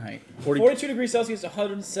 degrees Fahrenheit. 42 degrees Celsius,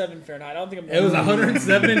 107 Fahrenheit. I don't think I'm. It was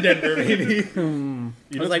 107 in Denver, baby. You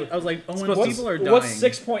I was know, like, Owen, what's- people are dying. What's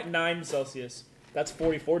 6.9 Celsius? That's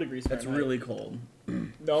 44 degrees That's Fahrenheit. really cold.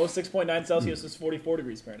 No, 6.9 Celsius is 44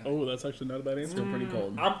 degrees Fahrenheit. oh, that's actually not a bad answer. Still pretty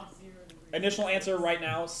cold. Initial answer right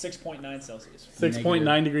now, 6.9 Celsius.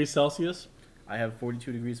 6.9 degrees Celsius. I have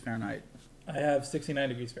 42 degrees Fahrenheit. I have 69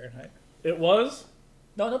 degrees Fahrenheit. It was?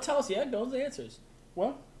 No, don't tell us yet. Those are the answers.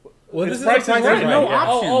 What? Well, It's this Price is is Price Right. is No yeah.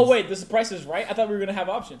 options. Oh, wait, this is Price is Right? I thought we were going to have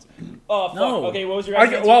options. Oh, fuck. No. Okay, what was your I,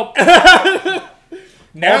 answer? well,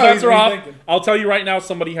 Now all bets he's are off. rethinking. I'll tell you right now,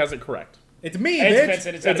 somebody has it correct. It's me, It's bitch.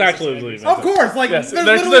 Vincent. It's gotta be actually 69 Vincent. Of course, like Yes, there's,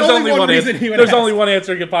 there's literally only one reason answer. he would There's ask. only one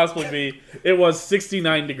answer it could possibly be. It was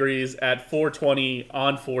 69 degrees at 420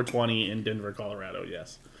 on 420 in Denver, Colorado.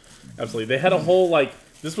 Yes, absolutely. They had a whole like.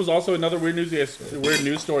 This was also another weird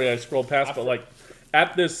news story I scrolled past, but like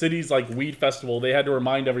at the city's like weed festival, they had to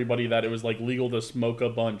remind everybody that it was like legal to smoke a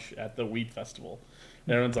bunch at the weed festival.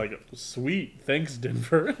 And everyone's like, "Sweet, thanks,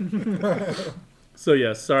 Denver." So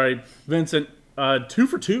yes, sorry, Vincent. 2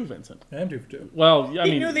 for 2, Vincent. I'm 2 for 2. Well, I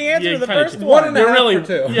He mean, knew the answer yeah, to the kinda first did. one. and a You're half really,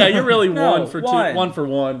 for 2. yeah, you're really No, 1 for 2. one. 1 for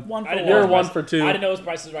 1. One I for didn't You're know one. 1 for 2. I didn't know it was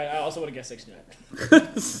Price is Right. I also would have guessed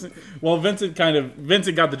 69. Well, Vincent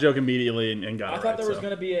got the joke immediately and got I it thought right. there was So.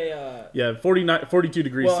 going to be a... Yeah, 42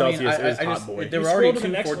 degrees Well, I mean, Celsius is I hot just, boy. there You were already scrolled to the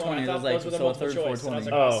 2 next one. I 420s. It thought was like, those were the so a multiple third choice. And I was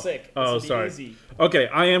 420. like, Oh. oh, sick. Oh, This will sorry. be easy. Okay,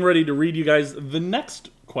 I am ready to read you guys the next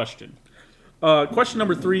question. Question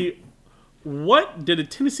number 3. What did a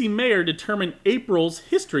Tennessee mayor determine April's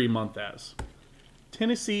History Month as?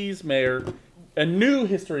 Tennessee's mayor, a new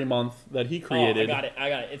history month that he created. Oh, I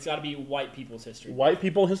got it. It's got to be white people's history. White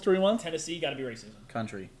People History Month? Tennessee got to be racism.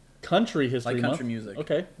 Country. Country History Like Month. country music.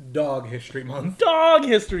 Okay. Dog History Month. Dog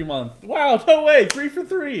History Month. Wow, no way. 3 for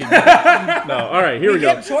 3. No, all right, here we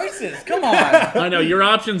go. Get choices. Come on. I know, your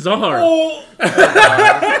options are. Oh!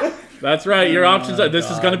 That's right, your options are. This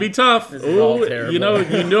is going to be tough. This is all Ooh, terrible. you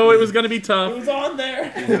know it was going to be tough. Who's on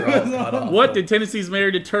there? They're all cut off. What did Tennessee's mayor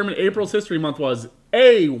determine April's History Month was?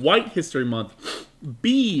 A. White History Month.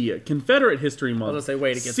 B. Confederate History Month. was gonna say,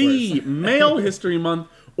 wait, it gets C. worse. Male History Month.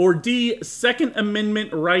 Or D. Second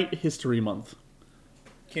Amendment Right History Month.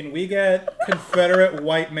 Can we get Confederate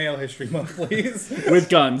White Male History Month, please? With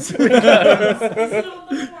guns. Here's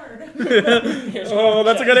Oh,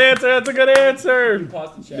 that's a good answer. That's a good answer.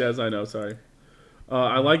 Pause the chat. Yes, I know. Sorry.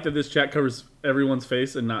 I like that this chat covers everyone's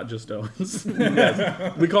face and not just Owen's.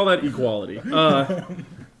 Yes. We call that equality.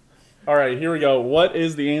 All right, here we go. What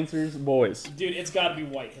is the answers, boys? Dude, it's got to be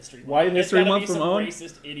White History Month. White History It's gotta Month be from some Owen?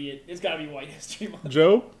 racist idiot. It's got to be White History Month.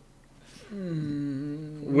 Joe?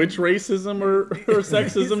 Which racism or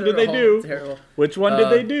sexism These did are they all do? Terrible. Which one did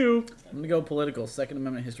they do? I'm gonna go political. Second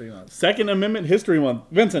Amendment History Month. Second Amendment History Month.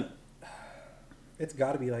 Vincent. It's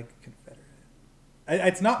got to be like Confederate.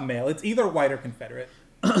 It's not male. It's either white or Confederate.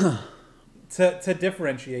 to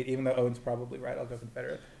differentiate, even though Owen's probably right, I'll go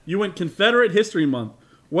Confederate. You went Confederate History Month.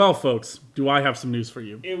 Well, folks, do I have some news for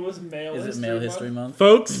you? It was Male Is History it Male Month. History Month?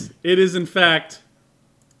 Folks, it is in fact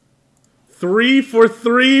 3 for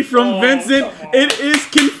 3 from Oh, Vincent. come on. It is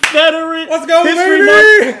Confederate Let's go, History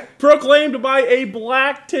baby! Month, proclaimed by a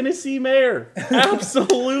black Tennessee mayor.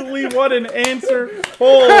 Absolutely, what an answer!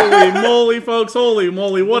 Holy moly, folks! Holy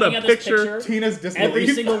moly! What Looking a at this picture! Tina's Every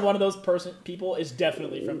disbelief. single one of those people is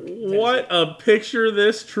definitely from Tennessee. What a picture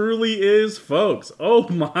this truly is, folks. Oh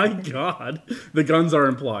my god. The guns are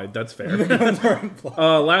implied. That's fair.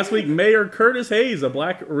 Last week, Mayor Curtis Hayes, a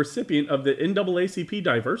black recipient of the NAACP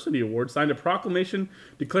Diversity Award, signed a proclamation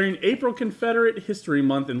declaring April Confederate History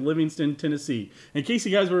Month in Livingston, Tennessee. In case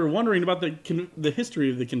you guys were wondering about the history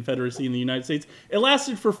of the Confederacy in the United States, it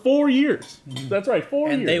lasted for 4 years. That's right, 4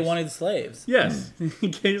 years. And they wanted slaves. Yes, in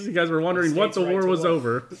case you guys were wondering what the state's right war to was what?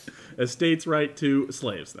 over. A state's right to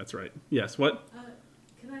slaves. That's right. Yes, what?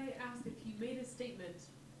 Can I ask if he made a statement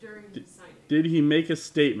during the signing? Did he make a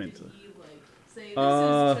statement? Did he say this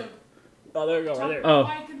Uh, is to Oh, there we go, talk right there. about Oh.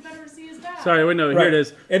 why Confederacy is bad? Sorry, wait, no, here Right. it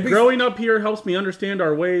is. It'd be- Growing up here helps me understand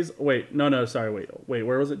our ways. Wait, no, sorry, wait,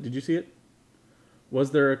 where was it? Did you see it?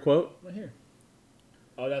 Was there a quote? Right here.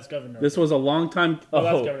 Oh, that's Governor. This was a long time. Oh,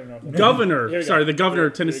 that's Governor Northam. Governor. Here we go. Sorry, the governor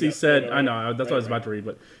of Here we Tennessee go. said. Here we go. I know that's what I was about to read,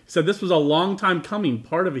 but he said this was a long time coming,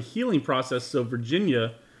 part of a healing process. So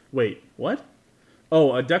Virginia. Wait, what?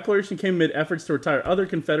 Oh, a declaration came amid efforts to retire other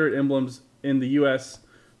Confederate emblems in the U.S.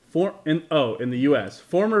 In the U.S.,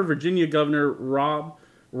 former Virginia Governor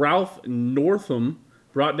Ralph Northam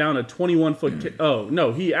brought down a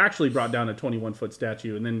 21-foot. He actually brought down a 21-foot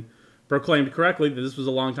statue, and then proclaimed correctly that this was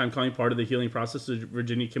a long time coming, part of the healing process, so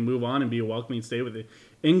Virginia can move on and be a welcoming state with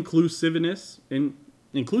inclusiveness and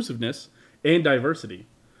diversity.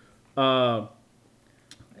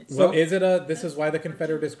 So is it this is why the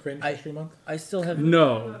Confederate is cringe history month? I still have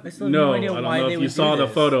No, I still have no idea I don't why know they if would you saw do the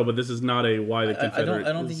this. photo, but this is not a why the Confederate.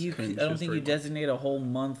 I don't think you. cringe I don't think history you designate a whole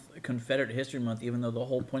month Confederate History Month, even though the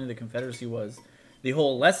whole point of the Confederacy was, the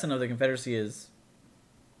whole lesson of the Confederacy is,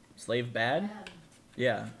 slave bad.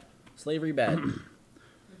 Yeah, slavery bad.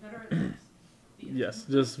 Confederate. Yes,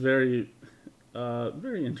 just very,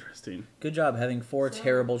 very interesting. Good job having four So-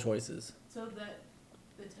 terrible choices. So that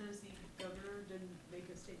the Tennessee governor didn't make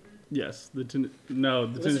a statement. Yes, the This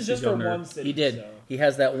Tennessee is just governor. for one city. He did. So. He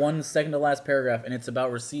has that one second to last paragraph, and it's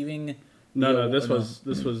about receiving. No, this was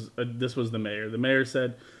the mayor. The mayor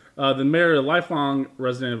said, the mayor, a lifelong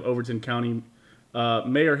resident of Overton County,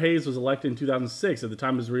 Mayor Hayes was elected in 2006. At the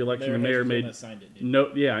time of his re-election, the mayor made signed it, dude.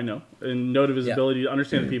 note. Yeah, I know, and note of his Yeah. ability to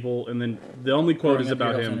understand the people. And then the only quote Growing is up here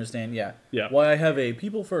about helps him. Understand? Yeah. Yeah. Why I have a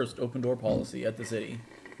people first open door policy at the city.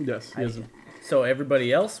 Yes. He has- So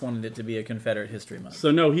everybody else wanted it to be a Confederate History Month.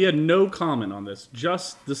 So no, he had no comment on this.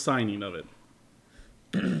 Just the signing of it.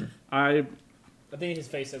 I think his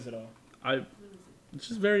face says it all. It's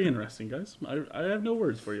just very interesting, guys. I have no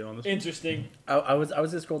words for you on this. Interesting. I was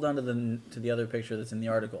gonna scroll down to the other picture that's in the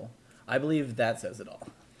article. I believe that says it all.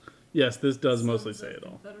 Yes, this does mostly say it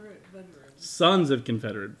all. Confederate veterans. Sons of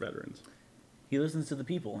Confederate veterans. He listens to the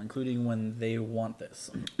people, including when they want this.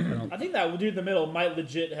 I think that dude in the middle might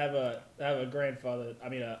legit have a grandfather. I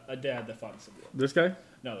mean, a dad that fought in the Civil War. This guy?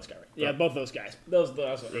 No, this guy. Right? Yeah, both those guys. Those are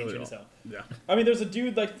Really ancient as all. hell. Yeah. I mean, there's a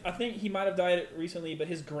dude like I think he might have died recently, but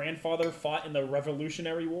his grandfather fought in the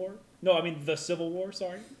Revolutionary War. No, I mean the Civil War.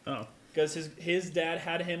 Sorry, Oh. because his dad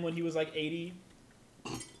had him when he was like 80.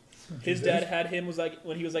 His dad had him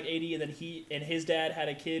when he was like 80, and then his dad had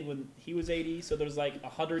a kid when he was 80. So there's like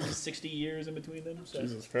 160 years in between them. So.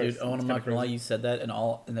 Jesus Christ. Dude, Owen, I'm not gonna lie, you said that, and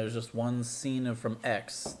there's just one scene from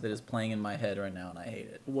X that is playing in my head right now, and I hate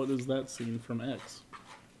it. What is that scene from X?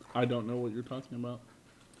 I don't know what you're talking about.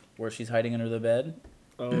 Where she's hiding under the bed.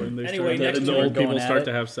 Oh, and they Anyway, start next and the we're old people going at start it.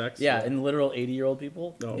 to have sex. Yeah, and literal 80-year-old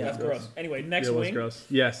people. Oh, Yeah. That's gross. Anyway, next it was wing. gross.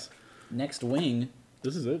 Yes. Next wing.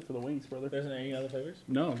 This is it for the wings, brother. There isn't any other flavors.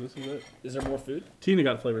 No, this is it. Is there more food? Tina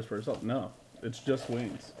got flavors for herself. No, it's just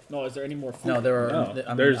wings. No. Is there any more food? No, there are. No,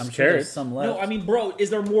 I'm there's sure there's carrots. some left. No, I mean, bro, is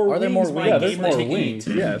there more Are wings? there more my wings? Yeah, there's gamer more to wings.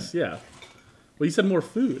 eat? Yes, yeah. Well, you said more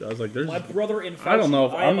food. I was like, there's. My brother in Fauci, I don't know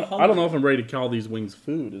if I am I don't hungry. know if I'm ready to call these wings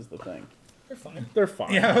food. Is the thing. They're fine. They're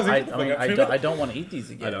fine. Yeah, I was like, I don't want to eat these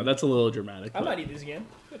again. I know that's a little dramatic. I but might eat these again.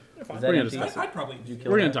 They're fine. Is that We're gonna empty? discuss I'd probably do.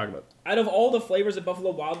 We're gonna talk about it. Out of all the flavors of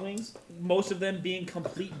Buffalo Wild Wings, most of them being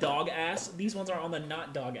complete dog ass, these ones are on the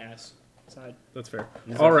not dog ass side. That's fair.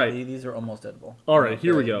 These All are- right. These are almost edible. All right,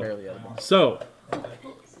 here we go. Barely edible. So, you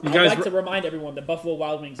I'd guys. like to remind everyone that Buffalo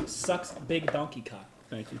Wild Wings sucks big donkey cock.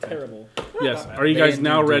 Thank you. Terrible. Yes. Are you They guys indeed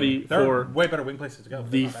now do. ready There for are way better wing places to go.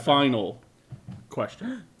 the final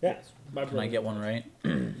question? Yes. My Can I get one right?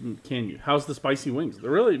 Can you? How's the spicy wings?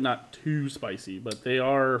 They're really not too spicy, but they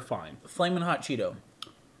are fine. Flamin' Hot Cheeto.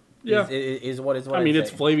 Yeah. Is what is what I mean, I'd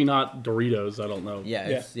it's say. flaming hot Doritos. I don't know. Yeah,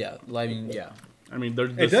 it's, yeah. I mean, yeah. I mean, they're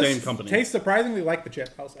the It does same company. taste surprisingly like the chip.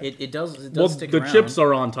 I'll say. It does. It does well, stick the around. chips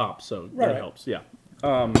are on top, so that Right. helps. Yeah.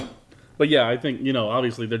 But yeah, I think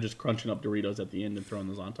obviously they're just crunching up Doritos at the end and throwing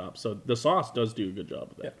those on top. So the sauce does do a good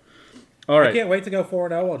job of that. All I right. can't wait to go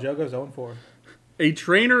 4-0 while Joe goes 0-4. A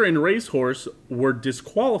trainer and racehorse were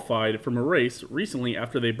disqualified from a race recently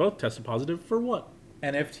after they both tested positive for what?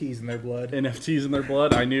 NFTs in their blood. NFTs in their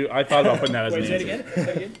blood. I thought about putting that as Wait, an say it answer. again?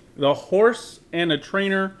 Say it again? The horse and a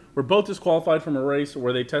trainer were both disqualified from a race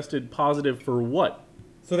where they tested positive for what?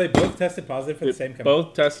 So they both tested positive for the same company.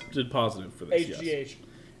 Both tested positive for this. HGH.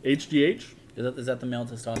 Yes. HGH? Is that the male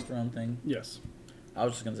testosterone thing? Yes. I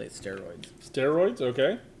was just gonna say steroids. Steroids?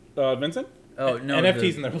 Okay. Vincent? Oh no.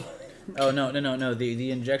 NFTs in their blood. Oh no.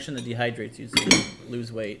 The injection that dehydrates you so you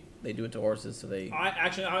lose weight. They do it to horses so they. I'm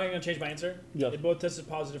going to change my answer. Yeah. They both tested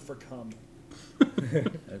positive for cum. Okay.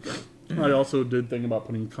 I also did think about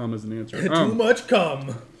putting cum as an answer. Too much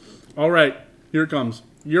cum. All right. Here it comes.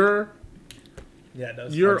 Your Yeah, it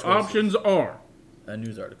does. your Hard choices. options are A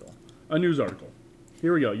news article. a news article.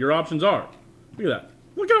 Here we go. Your options are. Look at that.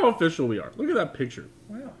 Look at how official we are. Look at that picture.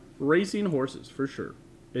 Wow. Racing horses for sure.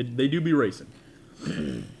 They do be racing.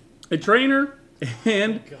 A trainer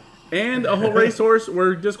and a whole racehorse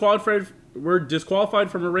were disqualified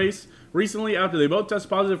from a race recently after they both tested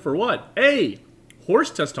positive for what? A. horse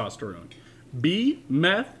testosterone. B,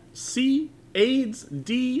 meth. C, AIDS.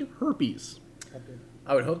 D, herpes.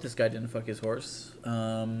 I would hope this guy didn't fuck his horse.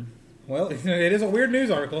 Well, it is a weird news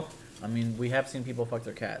article. I mean, we have seen people fuck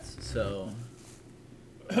their cats, so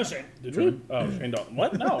Shane. Did you? Oh, Shane Dalton.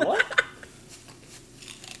 What? No, what?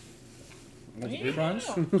 crunch.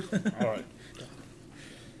 All right.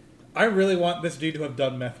 I really want this dude to have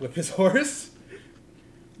done meth with his horse.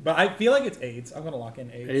 But I feel like it's AIDS. I'm going to lock in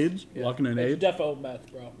AIDS. AIDS? Yeah. Locking in It's AIDS? defo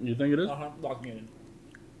meth, bro. You think it is? Locking it in.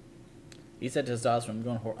 He said testosterone.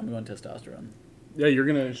 I'm going testosterone. Yeah, you're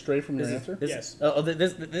going to stray from your This answer? is, Yes.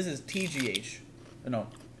 This is TGH. No,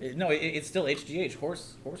 it's still HGH,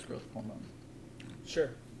 horse growth hormone, Sure.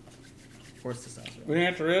 horse testosterone. The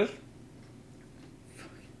answer is?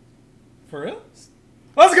 For real?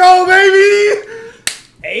 Let's go, baby!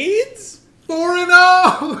 AIDS?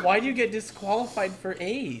 4-0! Why do you get disqualified for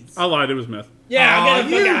AIDS? I lied, it was meth. Yeah, Aw, I'm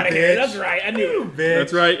getting the fuck you out of here. bitch. That's right. I knew it.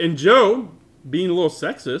 That's right. And Joe, being a little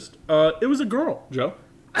sexist, it was a girl, Joe.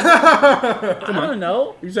 I don't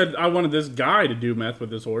know. You said, I wanted this guy to do meth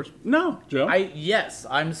with his horse. No, Joe. Yes,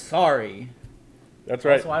 I'm sorry. That's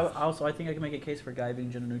right. Also, I think I can make a case for a guy being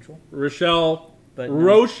gender neutral. Rochelle But no.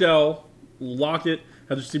 Rochelle Lockett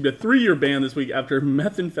has received a 3-year ban this week after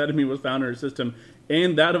methamphetamine was found in her system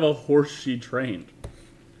and that of a horse she trained.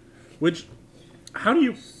 Which, how do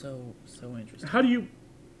you... So interesting. How do you...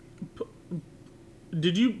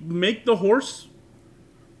 Did you make the horse...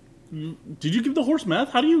 Did you give the horse meth?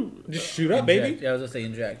 How do you... Just shoot up, baby. Inject. Yeah, I was gonna say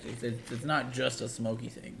inject. It's not just a smoky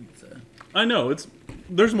thing. It's a I know,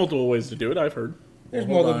 there's multiple ways to do it, I've heard. There's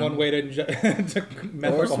Hold more than on. one way to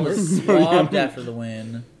meth horse a horse. was swabbed after the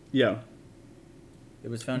win. Yeah. It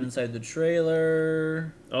was found inside the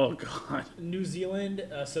trailer. Oh, God. New Zealand.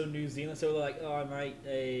 So they're like, oh, I might,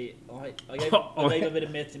 I gave a bit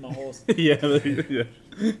of meth to my horse. Yeah.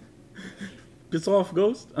 Piss off,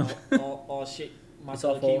 Ghost. Oh shit, my It's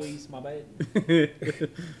all fellow false. Kiwis, my bad.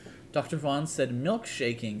 Dr. Vaughn said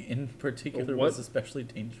milkshaking in particular What? was especially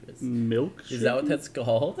dangerous. Milk Is that what that's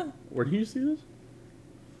called? Where do you see this?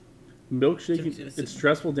 Milkshaking. It's- It's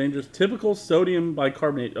stressful, dangerous. Typical sodium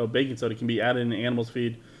bicarbonate, baking soda, can be added in animals'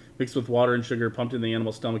 feed, mixed with water and sugar, pumped in the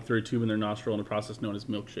animal's stomach through a tube in their nostril in a process known as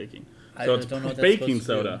milkshaking. I So it's don't know what that's baking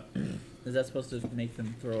supposed to soda. do. Is that supposed to make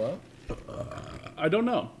them throw up? I don't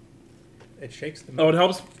know. It shakes the Oh, it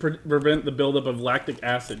milk. helps prevent the buildup of lactic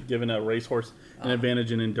acid, giving a racehorse an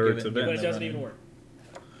advantage in endurance Give it- But it events. doesn't even work.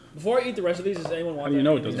 Before I eat the rest of these, does anyone want How do you that?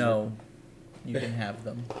 know it doesn't? No. You can have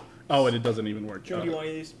them. Oh, and it doesn't even work. Joe, do you want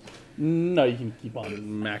any of these? No, you can keep on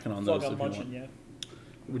macking on those Fuck, if I'm you munching, want.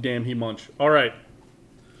 yeah. Damn, he munch. All right.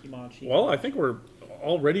 He munch. Well, I think we're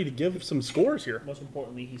all ready to give some scores here. Most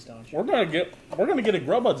importantly, he staunch. We're gonna get a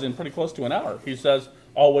Grubbuds in pretty close to an hour. He says,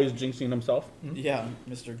 always jinxing himself. Yeah,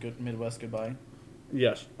 Mr. Good Midwest, goodbye.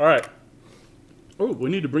 Yes. All right. Oh, we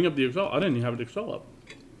need to bring up the Excel. I didn't even have the Excel up.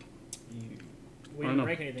 We I didn't know.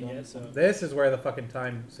 rank anything yet, so. This is where the fucking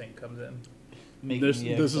time sink comes in. Making This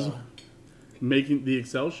the is Excel. making the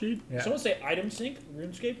Excel sheet. Yeah. Someone say item sync,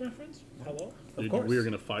 RuneScape reference? Hello? Of Dude, course. we are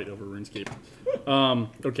gonna fight over RuneScape.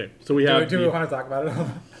 Okay, so we Do, have. do we the- want to talk about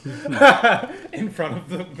it in front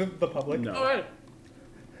of the public? No. Alright.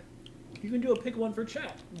 You can do a pick one for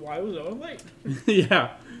chat. Why was Owen late?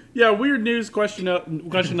 Yeah. Weird news question.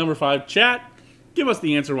 Question number 5. Chat, give us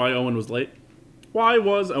the answer why Owen was late. Why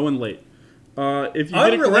was Owen late? If you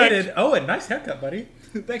get it Unrelated. correct, Oh, and nice haircut, buddy.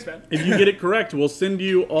 Thanks, man. if you get it correct, we'll send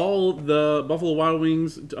you all the Buffalo Wild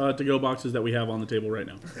Wings to go boxes that we have on the table right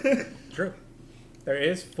now. True. There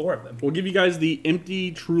is 4 of them. We'll give you guys the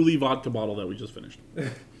empty Truly vodka bottle that we just finished.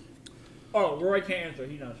 Oh, Roy can't answer.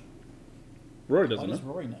 He knows. Rory How doesn't does know.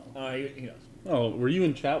 Rory know? He knows. Oh, were you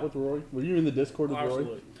in chat with Rory? Were you in the Discord with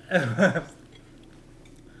Rory? Absolutely.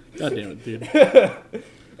 God damn it, dude.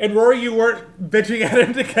 And Rory, you weren't bitching at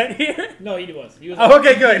him to get here? No, he was. He was. Oh,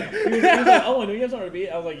 okay, good. He was like, Owen, do you have something to repeat?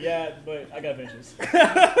 I was like, yeah, but I gotta finish this.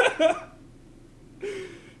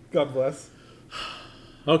 God bless.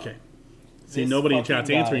 Okay. See, This nobody in fucking chat's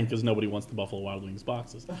guy. answering because nobody wants the Buffalo Wild Wings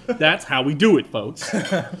boxes. That's how we do it, folks. Is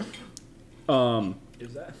that?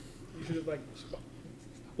 You should have like.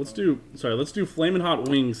 Let's do Flamin' Hot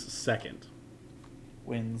Wings second.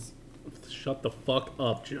 Wins. Shut the fuck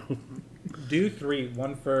up, Joe. Do 3.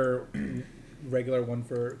 1 for regular, 1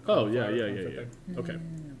 for... Oh, yeah. cauliflower, 1 for Yeah. thing. Okay.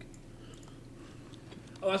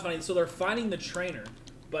 Oh, that's funny. So they're finding the trainer,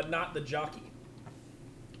 but not the jockey.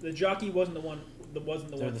 The jockey wasn't the one. Wasn't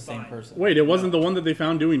the They're one the to same find. person. Wait, it wasn't the one that they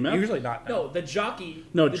found doing meth? Usually not. No, the jockey.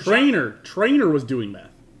 No, the Trainer. Trainer was doing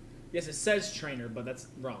meth. Yes, it says trainer, but that's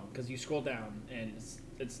wrong because you scroll down and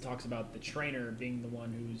it talks about the trainer being the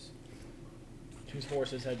one whose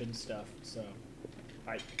horses had been stuffed. So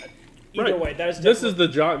Either way, that is This is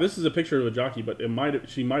This is a picture of a jockey, but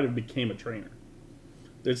she might have became a trainer.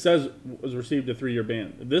 It says was received a 3-year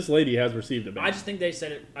ban. This lady has received a ban. I just think they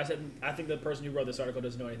said it. I think the person who wrote this article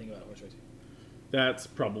doesn't know anything about horse racing. That's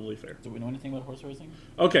probably fair. Do we know anything about horse racing?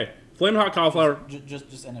 Okay, Flamin' Hot Cauliflower, Just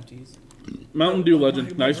NFTs. Mountain Dew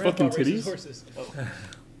Legend, My nice grandpa fucking races titties. horses.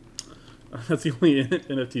 That's the only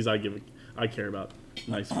NFTs I care about.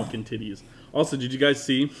 Nice fucking titties. Also, did you guys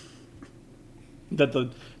see that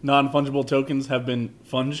the non-fungible tokens have been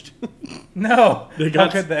funged? No. They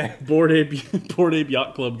got How could they? Bored Ape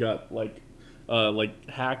Yacht Club got like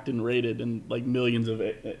hacked and raided, and like millions of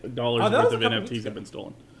dollars that was worth of a couple NFTs weeks have been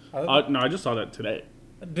stolen. Oh, No, I just saw that today.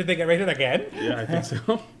 did they get raided again? Yeah, I think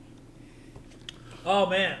so. Oh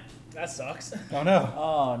man, that sucks. Oh no.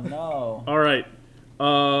 Oh no. All right.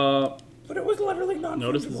 But it was literally not.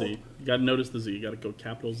 Notice the Z. You got to notice the Z. You got to go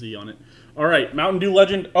capital Z on it. All right, Mountain Dew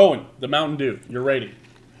Legend. Owen, the Mountain Dew. Your rating.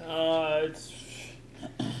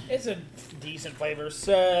 It's a decent flavor.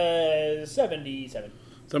 77.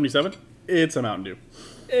 77. It's a Mountain Dew.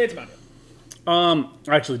 It's Mountain Dew. I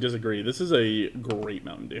actually disagree. This is a great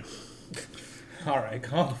Mountain Dew. All right,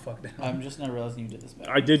 calm the fuck down. I'm just not realizing you did this back.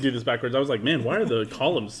 I did do this backwards. I was like, man, why are the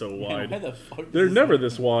columns so Why wide? the fuck They're is never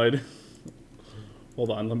this? this wide.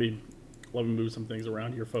 Hold on, let me move some things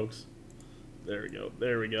around here, folks. There we go.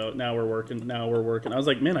 There we go. Now we're working. I was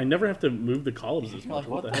like, man, I never have to move the columns this You're much.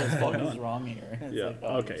 like, what the hell is fuck going is on? wrong here? It's Yeah. like,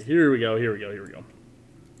 oh, Okay. just- Here we go. Here we go.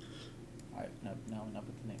 Alright, now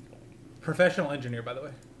put the names back. Professional engineer, by the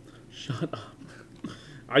way. Shut up.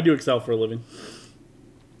 I do Excel for a living.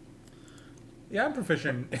 Yeah, I'm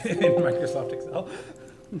proficient in Microsoft Excel.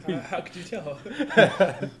 How could you tell?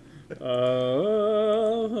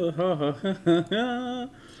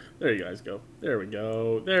 There you guys go. There we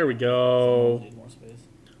go. There we go. Need more space.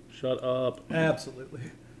 Shut up. Absolutely.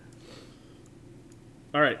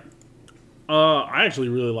 All right. I actually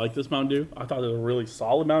really like this Mountain Dew. I thought it was a really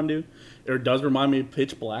solid Mountain Dew. It does remind me of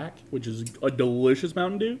Pitch Black, which is a delicious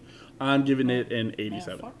Mountain Dew. I'm giving it an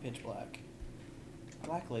 87. Man, fuck Pitch Black.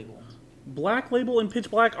 Black Label. Black Label and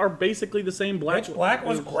Pitch Black are basically the same black. Pitch Black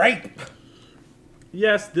was great.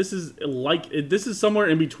 Yes, this is this is somewhere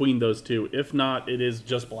in between those two. If not, it is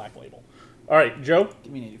just Black Label. All right, Joe.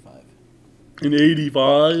 Give me an 85. An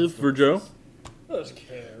 85 for Joe. Those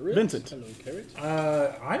carrots. Vincent. Hello, carrots.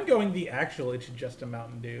 I'm going the actual. It's just a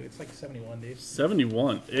Mountain Dew. It's like 71, dude.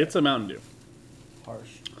 71. It's a Mountain Dew.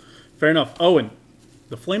 Harsh. Fair enough. Owen,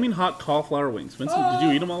 the Flaming Hot Cauliflower Wings. Vincent, did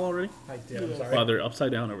you eat them all already? I did. I'm sorry. Wow, they're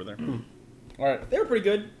upside down over there. All right. They were pretty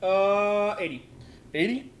good. 80.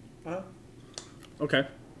 80? Okay.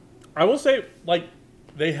 I will say, like,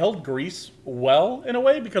 they held grease well in a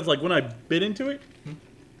way because, like, when I bit into it,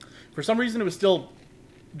 for some reason it was still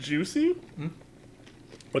juicy,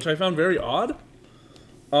 which I found very odd.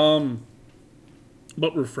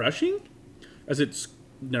 But refreshing, as it's.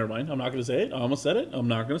 Never mind. I'm not going to say it. I almost said it. I'm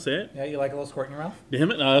not going to say it. Yeah, you like a little squirt in your mouth?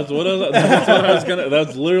 Damn it! No, that's what I was gonna.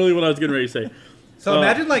 That's literally what I was getting ready to say. So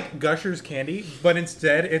imagine like Gushers candy, but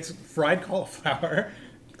instead it's fried cauliflower.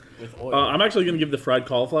 With oil. I'm actually going to give the fried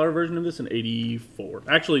cauliflower version of this an 84.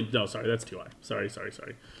 Actually, no, sorry, that's too high. Sorry.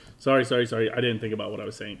 I didn't think about what I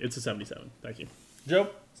was saying. It's a 77. Thank you. Joe?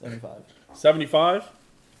 75. 75.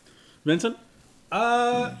 Vincent?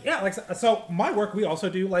 Yeah, like so my work we also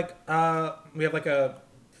do like we have like a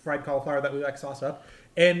fried cauliflower that we like sauce up.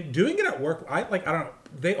 And doing it at work, I don't know,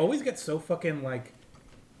 they always get so fucking like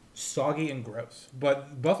soggy and gross.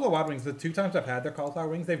 But Buffalo Wild Wings, the 2 times I've had their cauliflower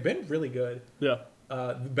wings, they've been really good. Yeah.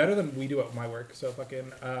 Better than we do at my work. So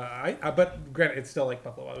fucking but granted it's still like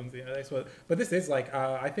Buffalo Wild Wings at the end of the day. So, but this is like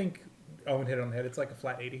I think Owen hit it on the head. It's like a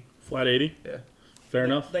flat 80. Flat 80. Yeah. Fair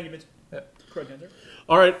enough. Thank you, Vince. Yeah. Correct answer.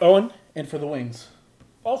 All right, Owen. And for the wings.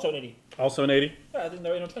 Also an 80. Also an 80. Yeah, I think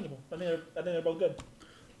they're interchangeable. I think they're both good.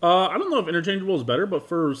 I don't know if interchangeable is better, but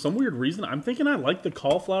for some weird reason, I'm thinking I like the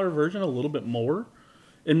cauliflower version a little bit more.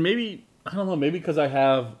 And maybe, I don't know, maybe because I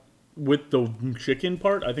have, with the chicken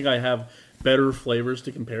part, I think I have better flavors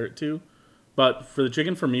to compare it to. But for the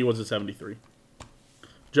chicken, for me, was a 73.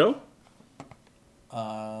 Joe?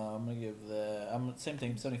 I'm gonna give same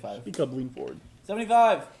thing, 75. Speak up, lean forward.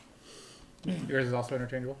 75. Yours is also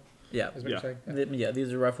interchangeable. Yeah. Is what Yeah. you're saying? Yeah,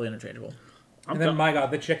 these are roughly interchangeable. I'm And then, done. my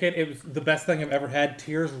God, the chicken, it was the best thing I've ever had.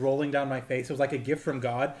 Tears rolling down my face. It was like a gift from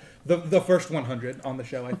God. The first 100 on the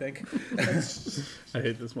show, I think. I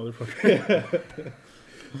hate this motherfucker.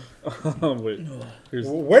 Wait. Here's,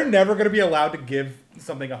 We're never going to be allowed to give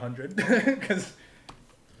something 100. Because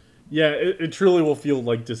yeah, it truly will feel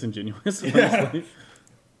like disingenuous, honestly.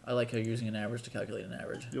 I like how you're using an average to calculate an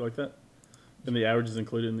average. You like that? And the average is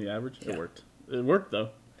included in the average? Yeah. It worked. It worked, though.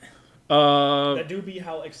 That do be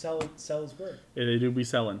how Excel sells work. They do be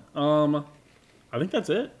selling. I think that's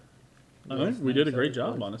it. I think we did a great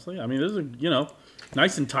job, honestly. I mean, this is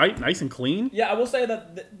nice and tight, nice and clean. Yeah, I will say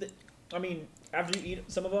that. I mean, after you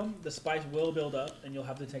eat some of them, the spice will build up, and you'll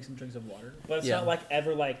have to take some drinks of water. But it's not like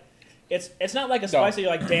ever like. It's not like a spice that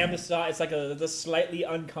you're like, damn, this. It's like the slightly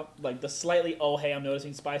oh hey, I'm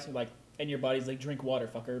noticing spice, and like, and your body's like, drink water,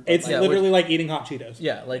 fucker. But It's literally like eating hot Cheetos.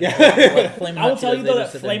 Yeah, like Flamin' I will Hot tell Cheetos, you they though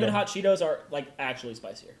just that sit there and Flamin' go. Hot Cheetos are like actually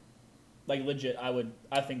spicier. Like legit, I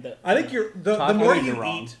think that. I think the Taco, more you're you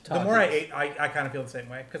wrong. eat, the more I Tacos. ate. I kind of feel the same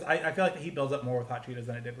way because I feel like the heat builds up more with hot Cheetos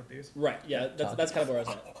than it did with these. Right. Yeah. That's kind of where I was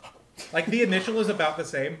at. Like the initial is about the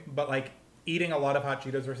same, but like eating a lot of hot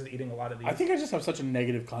Cheetos versus eating a lot of these. I think I just have such a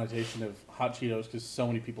negative connotation of hot Cheetos because so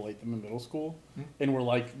many people ate them in middle school and were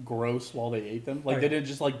like gross while they ate them. Like they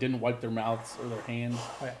didn't wipe their mouths or their hands,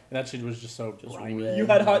 Oh, yeah. and that shit was just so grimy. You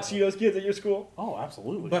had hot Cheetos kids at your school? Oh,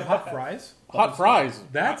 absolutely. But hot fries. hot fries.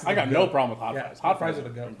 That's I got the no goat. problem with hot Yeah, fries. hot fries are the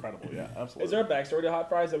goat. incredible. Yeah, absolutely. Is there a backstory to hot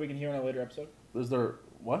fries that we can hear in a later episode? Is there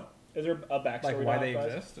what? Is there a backstory Like to why hot they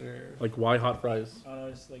fries? exist, or Like why hot fries? I don't know.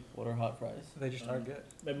 It's like What are hot fries? they just are good.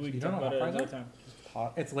 maybe we You can don't talk know about it what another fries time.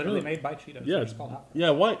 Hot. It's literally made by Cheetos. Yeah, They're it's, just called hot fries. yeah.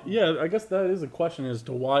 Why? Yeah, I guess that is a question as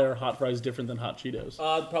to why are hot fries different than hot Cheetos?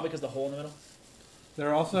 Probably because the hole in the middle.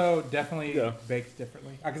 They're also definitely Yeah. baked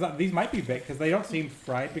differently. Because these might be baked because they don't seem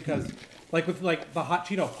fried. Because like with like the hot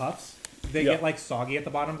Cheeto puffs, they Yeah. get like soggy at the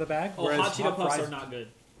bottom of the bag. Oh, whereas hot Cheeto puffs fries, are not good.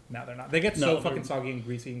 No, they're not. They get No, so they're- fucking soggy and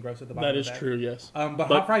greasy and gross at the bottom. That of is the bag. true. Yes. But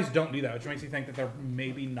hot fries don't do that, which makes you think that they're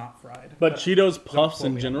maybe not fried. But Cheetos puffs quote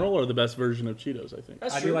in me on general are the best version of Cheetos, I think.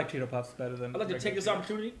 That's I true. do like Cheeto puffs better than. I'd like to take this regular Cheetos.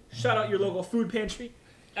 opportunity, shout out your local food pantry.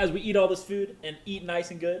 As we eat all this food and eat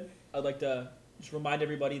nice and good, I'd like to just remind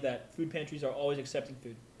everybody that food pantries are always accepting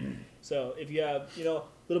food. So if you have, a little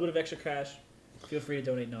bit of extra cash, feel free to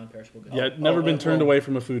donate non-perishable goods. Yeah, never been turned well- away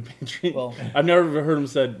from a food pantry. Well- I've never heard them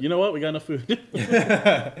said, you know what, we got enough food.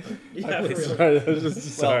 Yeah, for real. Sorry, I was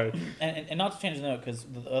just sorry. And not to change the note, because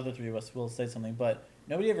the other three of us will say something, but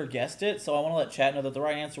nobody ever guessed it, so I want to let Chad know that the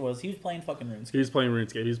right answer was he was playing fucking RuneScape. He was playing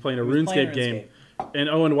RuneScape. He was playing a He was playing RuneScape game. And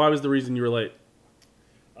Owen, why was the reason you were late?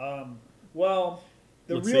 Well,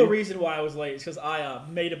 the Let's real see. reason why I was late is because I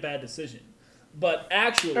made a bad decision. But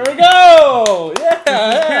actually, There we go! Yeah!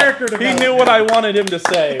 Character He development. knew what I wanted him to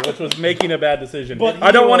say, which was making a bad decision. But I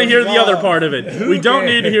don't he want to was hear the other wrong. part of it. We don't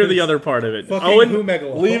need to hear the other part of it. Fucking Owen,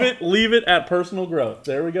 Whomegalo. leave it at personal growth.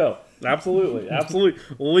 There we go. Absolutely.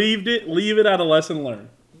 Leave it at a lesson learned.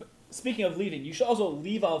 speaking of leaving, you should also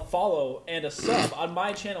leave a follow and a sub on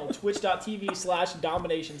my channel,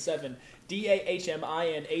 twitch.tv/domination7,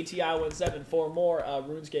 DAHMINATI17 for more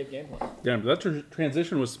RuneScape gameplay. Damn, that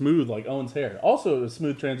transition was smooth like Owen's hair. Also a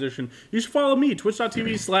smooth transition. You should follow me,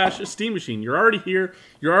 twitch.tv/Steam Machine. You're already here.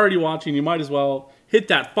 You're already watching. You might as well hit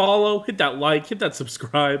that follow, hit that like, hit that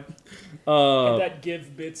subscribe. Hit that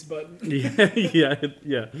give bits button. Yeah.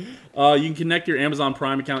 You can connect your Amazon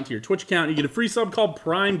Prime account to your Twitch account. You get a free sub called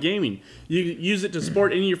Prime Gaming. You can use it to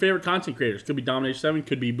support any of your favorite content creators. Could be Domination7,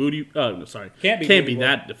 could be Booty. No, sorry. Can't be Can't Booty be Boy.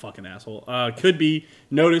 that fucking asshole. Could be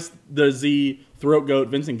Notice the Z, Throat Goat,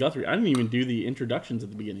 Vincent Guthrie. I didn't even do the introductions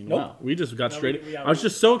at the beginning. Nope. Wow. We just got No, straight. we- I was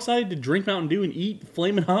just so excited to drink Mountain Dew and eat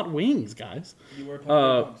flaming hot wings, guys. You were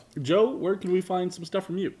pumped. Joe, where can we find some stuff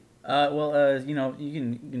from you?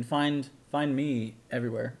 You can find me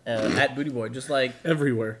everywhere at Booty Boy. Just like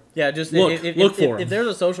Everywhere. just Look for him. if there's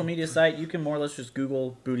a social media site, you can more or less just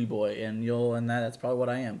Google Booty Boy, and that's probably what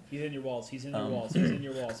I am. He's in your walls. He's in your walls. He's in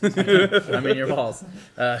your walls. He's in your walls. I'm in your walls.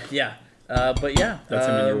 But yeah. That's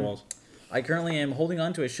him in your walls. I currently am holding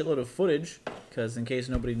on to a shitload of footage because, in case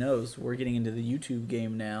nobody knows, we're getting into the YouTube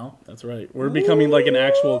game now. That's right. We're becoming like an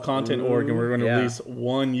actual content org, and we're going to Yeah. release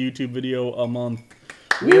one YouTube video a month.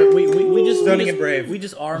 We just Stunning and brave. We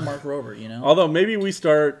just are Mark Rover, Although maybe we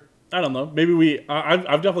start. I don't know. Maybe I've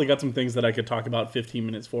definitely got some things that I could talk about 15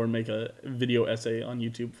 minutes for and make a video essay on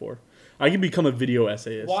YouTube for. I could become a video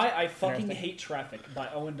essayist. Why I fucking hate traffic by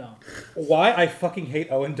Owen Dom. Why I fucking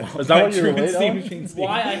hate Owen Dom. Is that by what you were Truman late Steam on? Machine Steam.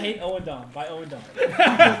 Why I hate Owen Dom by Owen Dom.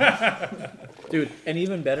 Dude, and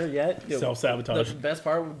even better yet, Self-sabotage. The best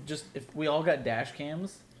part would just if we all got dash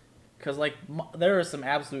cams, because there are some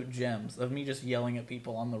absolute gems of me just yelling at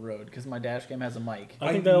people on the road because my dash cam has a mic.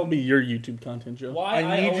 I think that'll be your YouTube content, Joe. Why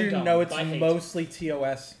I need Owen you to Dom know it's by hate. mostly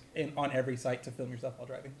TOS on every site to film yourself while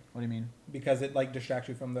driving What do you mean? because it like distracts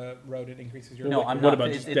you from the road. It increases your. No, I'm what not. about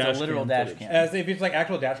It's just a dash literal cam dash footage? cam. As if it's like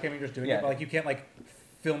actual dash cam, you're just doing Yeah. it, but like you can't like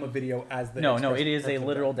film a video as the. No, next it person- is a person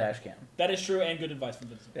literal driving. dash cam. That is true and good advice from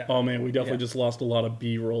Vincent. Yeah. Oh man, we definitely Yeah. just lost a lot of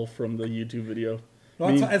B-roll from the YouTube video. Well,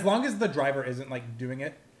 I mean- as long as the driver isn't like doing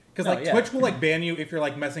it, Because No, like yeah. Twitch will like ban you if you're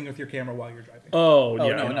like messing with your camera while you're driving. Oh, Oh,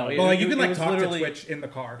 yeah. no, no. But like you it can like was talk to literally- Twitch in the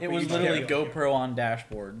car. It but was you just literally can't be on camera. GoPro on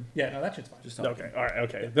dashboard. Yeah, no, that shit's fine. Just talking. Okay, all right,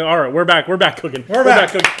 okay. All right, we're back. We're back cooking. We're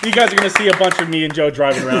back. cooking. You guys are going to see a bunch of me and Joe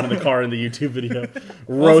driving around in the car in the YouTube video.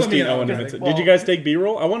 Roasting and Owen Owen, Vincent. well- Did you guys take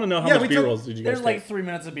B-roll? I want to know how Yeah, much we took- B-rolls did you guys There's like take? 3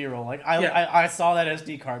 minutes of B-roll. Like Yeah. I saw that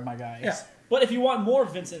SD card, my guys. Yeah. But if you want more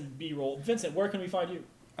Vincent B-roll, Vincent, where can we find you?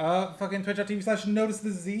 Fucking twitch.tv/notice the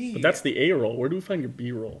Z. But that's the A-roll. Where do we find your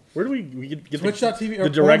B-roll? Where do we get Twitch.tv or the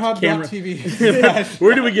direct camera? Pornhub.tv.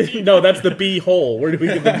 Where do we get? No, that's the B-hole. Where do we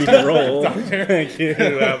get the B-roll? Thank you.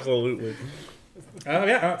 Absolutely.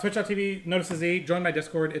 Twitch.tv, Notice the Z. Join my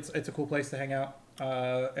Discord. It's a cool place to hang out.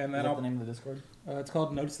 And then Is that the name of the Discord? it's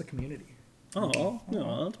called Notice the Community. Oh,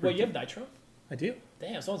 no, that's Wait, pretty you have Nitro? I do.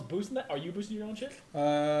 Damn, someone's boosting that? Are you boosting your own shit?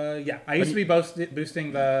 Yeah. I used to be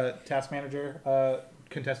boosting the Task Manager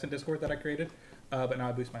contestant Discord that I created, but now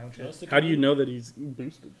I boost my own shit. Notice the How do you community? know that he's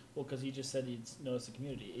boosted? Well, because he just said he'd notice the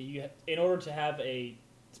community. In order to have a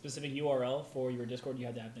specific URL for your Discord, you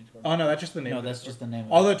have to have Discord. Oh no, that's just the name. No, of the that's Discord. just the name.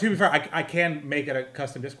 Of Although to be fair, I can make it a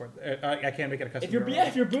custom Discord. I can make it a custom. URL.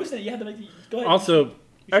 If you're boosting it, you have to make the. Go ahead. Also,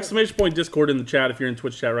 exclamation point Discord in the chat if you're in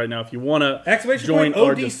Twitch chat right now. If you want to Exclamation join point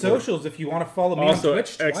our OD Discord. socials if you want to follow me Also, on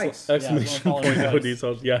Twitch twice. exclamation Yeah, point follow me OD twice.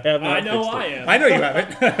 social. Yeah, I have not I know fixed I it. am. I know you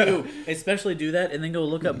haven't. Especially do that and then go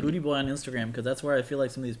look up Booty Boy on Instagram because that's where I feel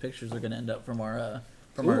like some of these pictures are going to end up from our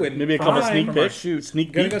Ooh, and Maybe a couple fine. sneak From our peeks. shoot.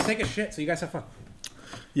 Sneak Gonna peek. go take a shit, so you guys have fun.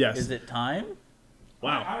 Yes. Is it time?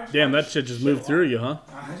 Wow. Damn, that shit just moved through you, huh?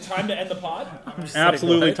 Time to end the pod.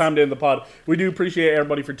 Absolutely what? time to end the pod. We do appreciate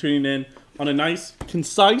everybody for tuning in on a nice,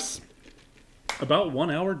 concise, about 1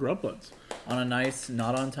 hour Grub Buds. On a nice,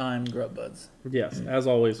 not on time Grub Buds. Yes, as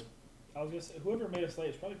always. I was gonna say, whoever made a slate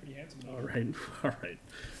is probably pretty handsome. All right, all right.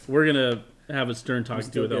 We're gonna have a stern talk to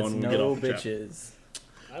Still it though gets when we get no off the chat. bitches.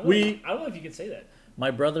 I don't know if you can say that. My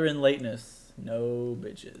brother in lateness, no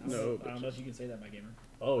bitches. No. I don't know if you can say that, my gamer.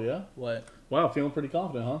 Oh yeah. What? Wow, feeling pretty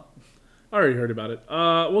confident, huh? I already heard about it.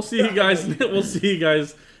 We'll see you guys. We'll see you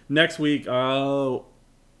guys next week.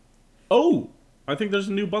 I think there's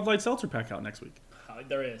a new Bud Light Seltzer pack out next week.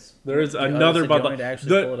 There is. There is So another do you Bud want me Light. to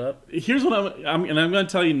actually pull it up? Here's what I'm and I'm going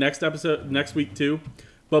to tell you next week too.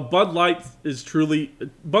 But Bud Light is to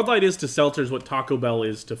seltzers what Taco Bell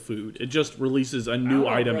is to food. It just releases a new know,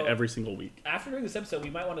 item bro. every single week. After doing this episode, we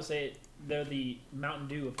might want to say they're the Mountain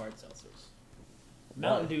Dew of hard seltzers.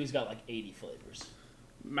 Mountain Dew's got like 80 flavors.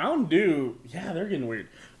 Mountain Dew, yeah, they're getting weird.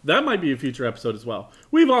 That might be a future episode as well.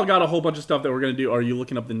 We've all got a whole bunch of stuff that we're going to do. Are you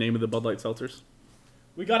looking up the name of the Bud Light seltzers?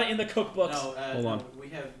 We got it in the cookbooks. Hold on. We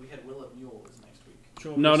had Willet Mule is next week.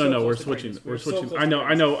 True, No, so we're close to switching. greatness. We're so switching. close I to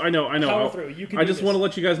know. greatness. Power through. You can I do just this. want to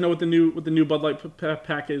let you guys know what the new Bud Light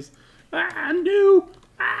pack is. New.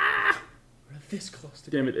 We're this close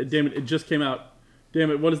to Damn greatness. it! It just came out.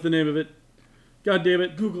 Damn it! What is the name of it? God damn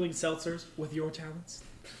it! Googling seltzers with your talents.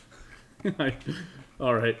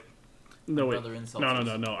 All right. No wait. Brother in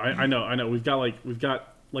No. I know. We've got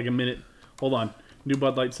like a minute. Hold on. New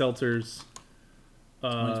Bud Light seltzers.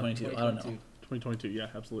 2022. I don't know. 2022. Yeah,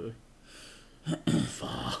 absolutely.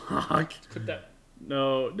 Fuck. Click that.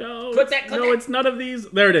 No. Click that, click no, that. it's none of these.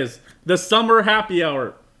 There it is. The Summer Happy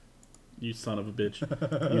Hour. You son of a bitch.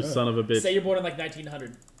 You son of a bitch. Say you're born in like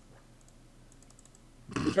 1900.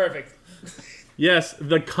 Perfect. Yes,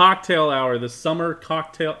 the cocktail hour. The Summer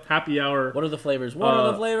Cocktail Happy Hour. What are the flavors? What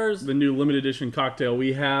are the flavors? The new limited edition cocktail.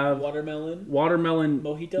 We have Watermelon watermelon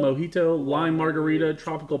Mojito? lime margarita,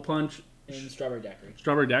 tropical punch, and strawberry daiquiri.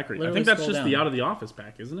 strawberry daiquiri. I Literally think that's scroll just the down. out of the office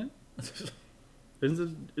pack, isn't it?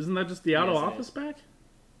 Isn't that just the out of Yes, it office is. pack?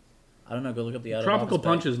 I don't know. Go look up the out Tropical of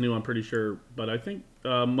punch is new, I'm pretty sure, but I think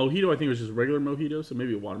mojito. I think it was just regular mojito, so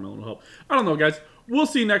maybe a watermelon will help. I don't know, guys. We'll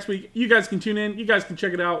see you next week. You guys can tune in. You guys can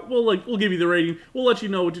check it out. We'll give you the rating. We'll let you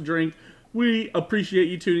know what to drink. We appreciate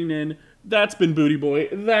you tuning in. That's been Booty Boy.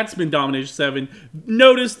 That's been Domination 7.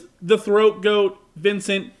 Notice the throat goat,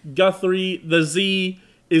 Vincent Guthrie, the Z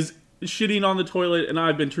is shitting on the toilet, and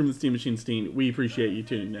I've been Truman the Steam Machine Steen. We appreciate you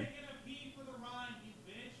tuning in.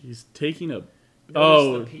 He's taking a.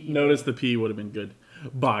 Notice the P. Notice the P would have been good.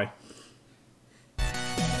 Bye.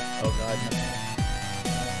 Oh God. No.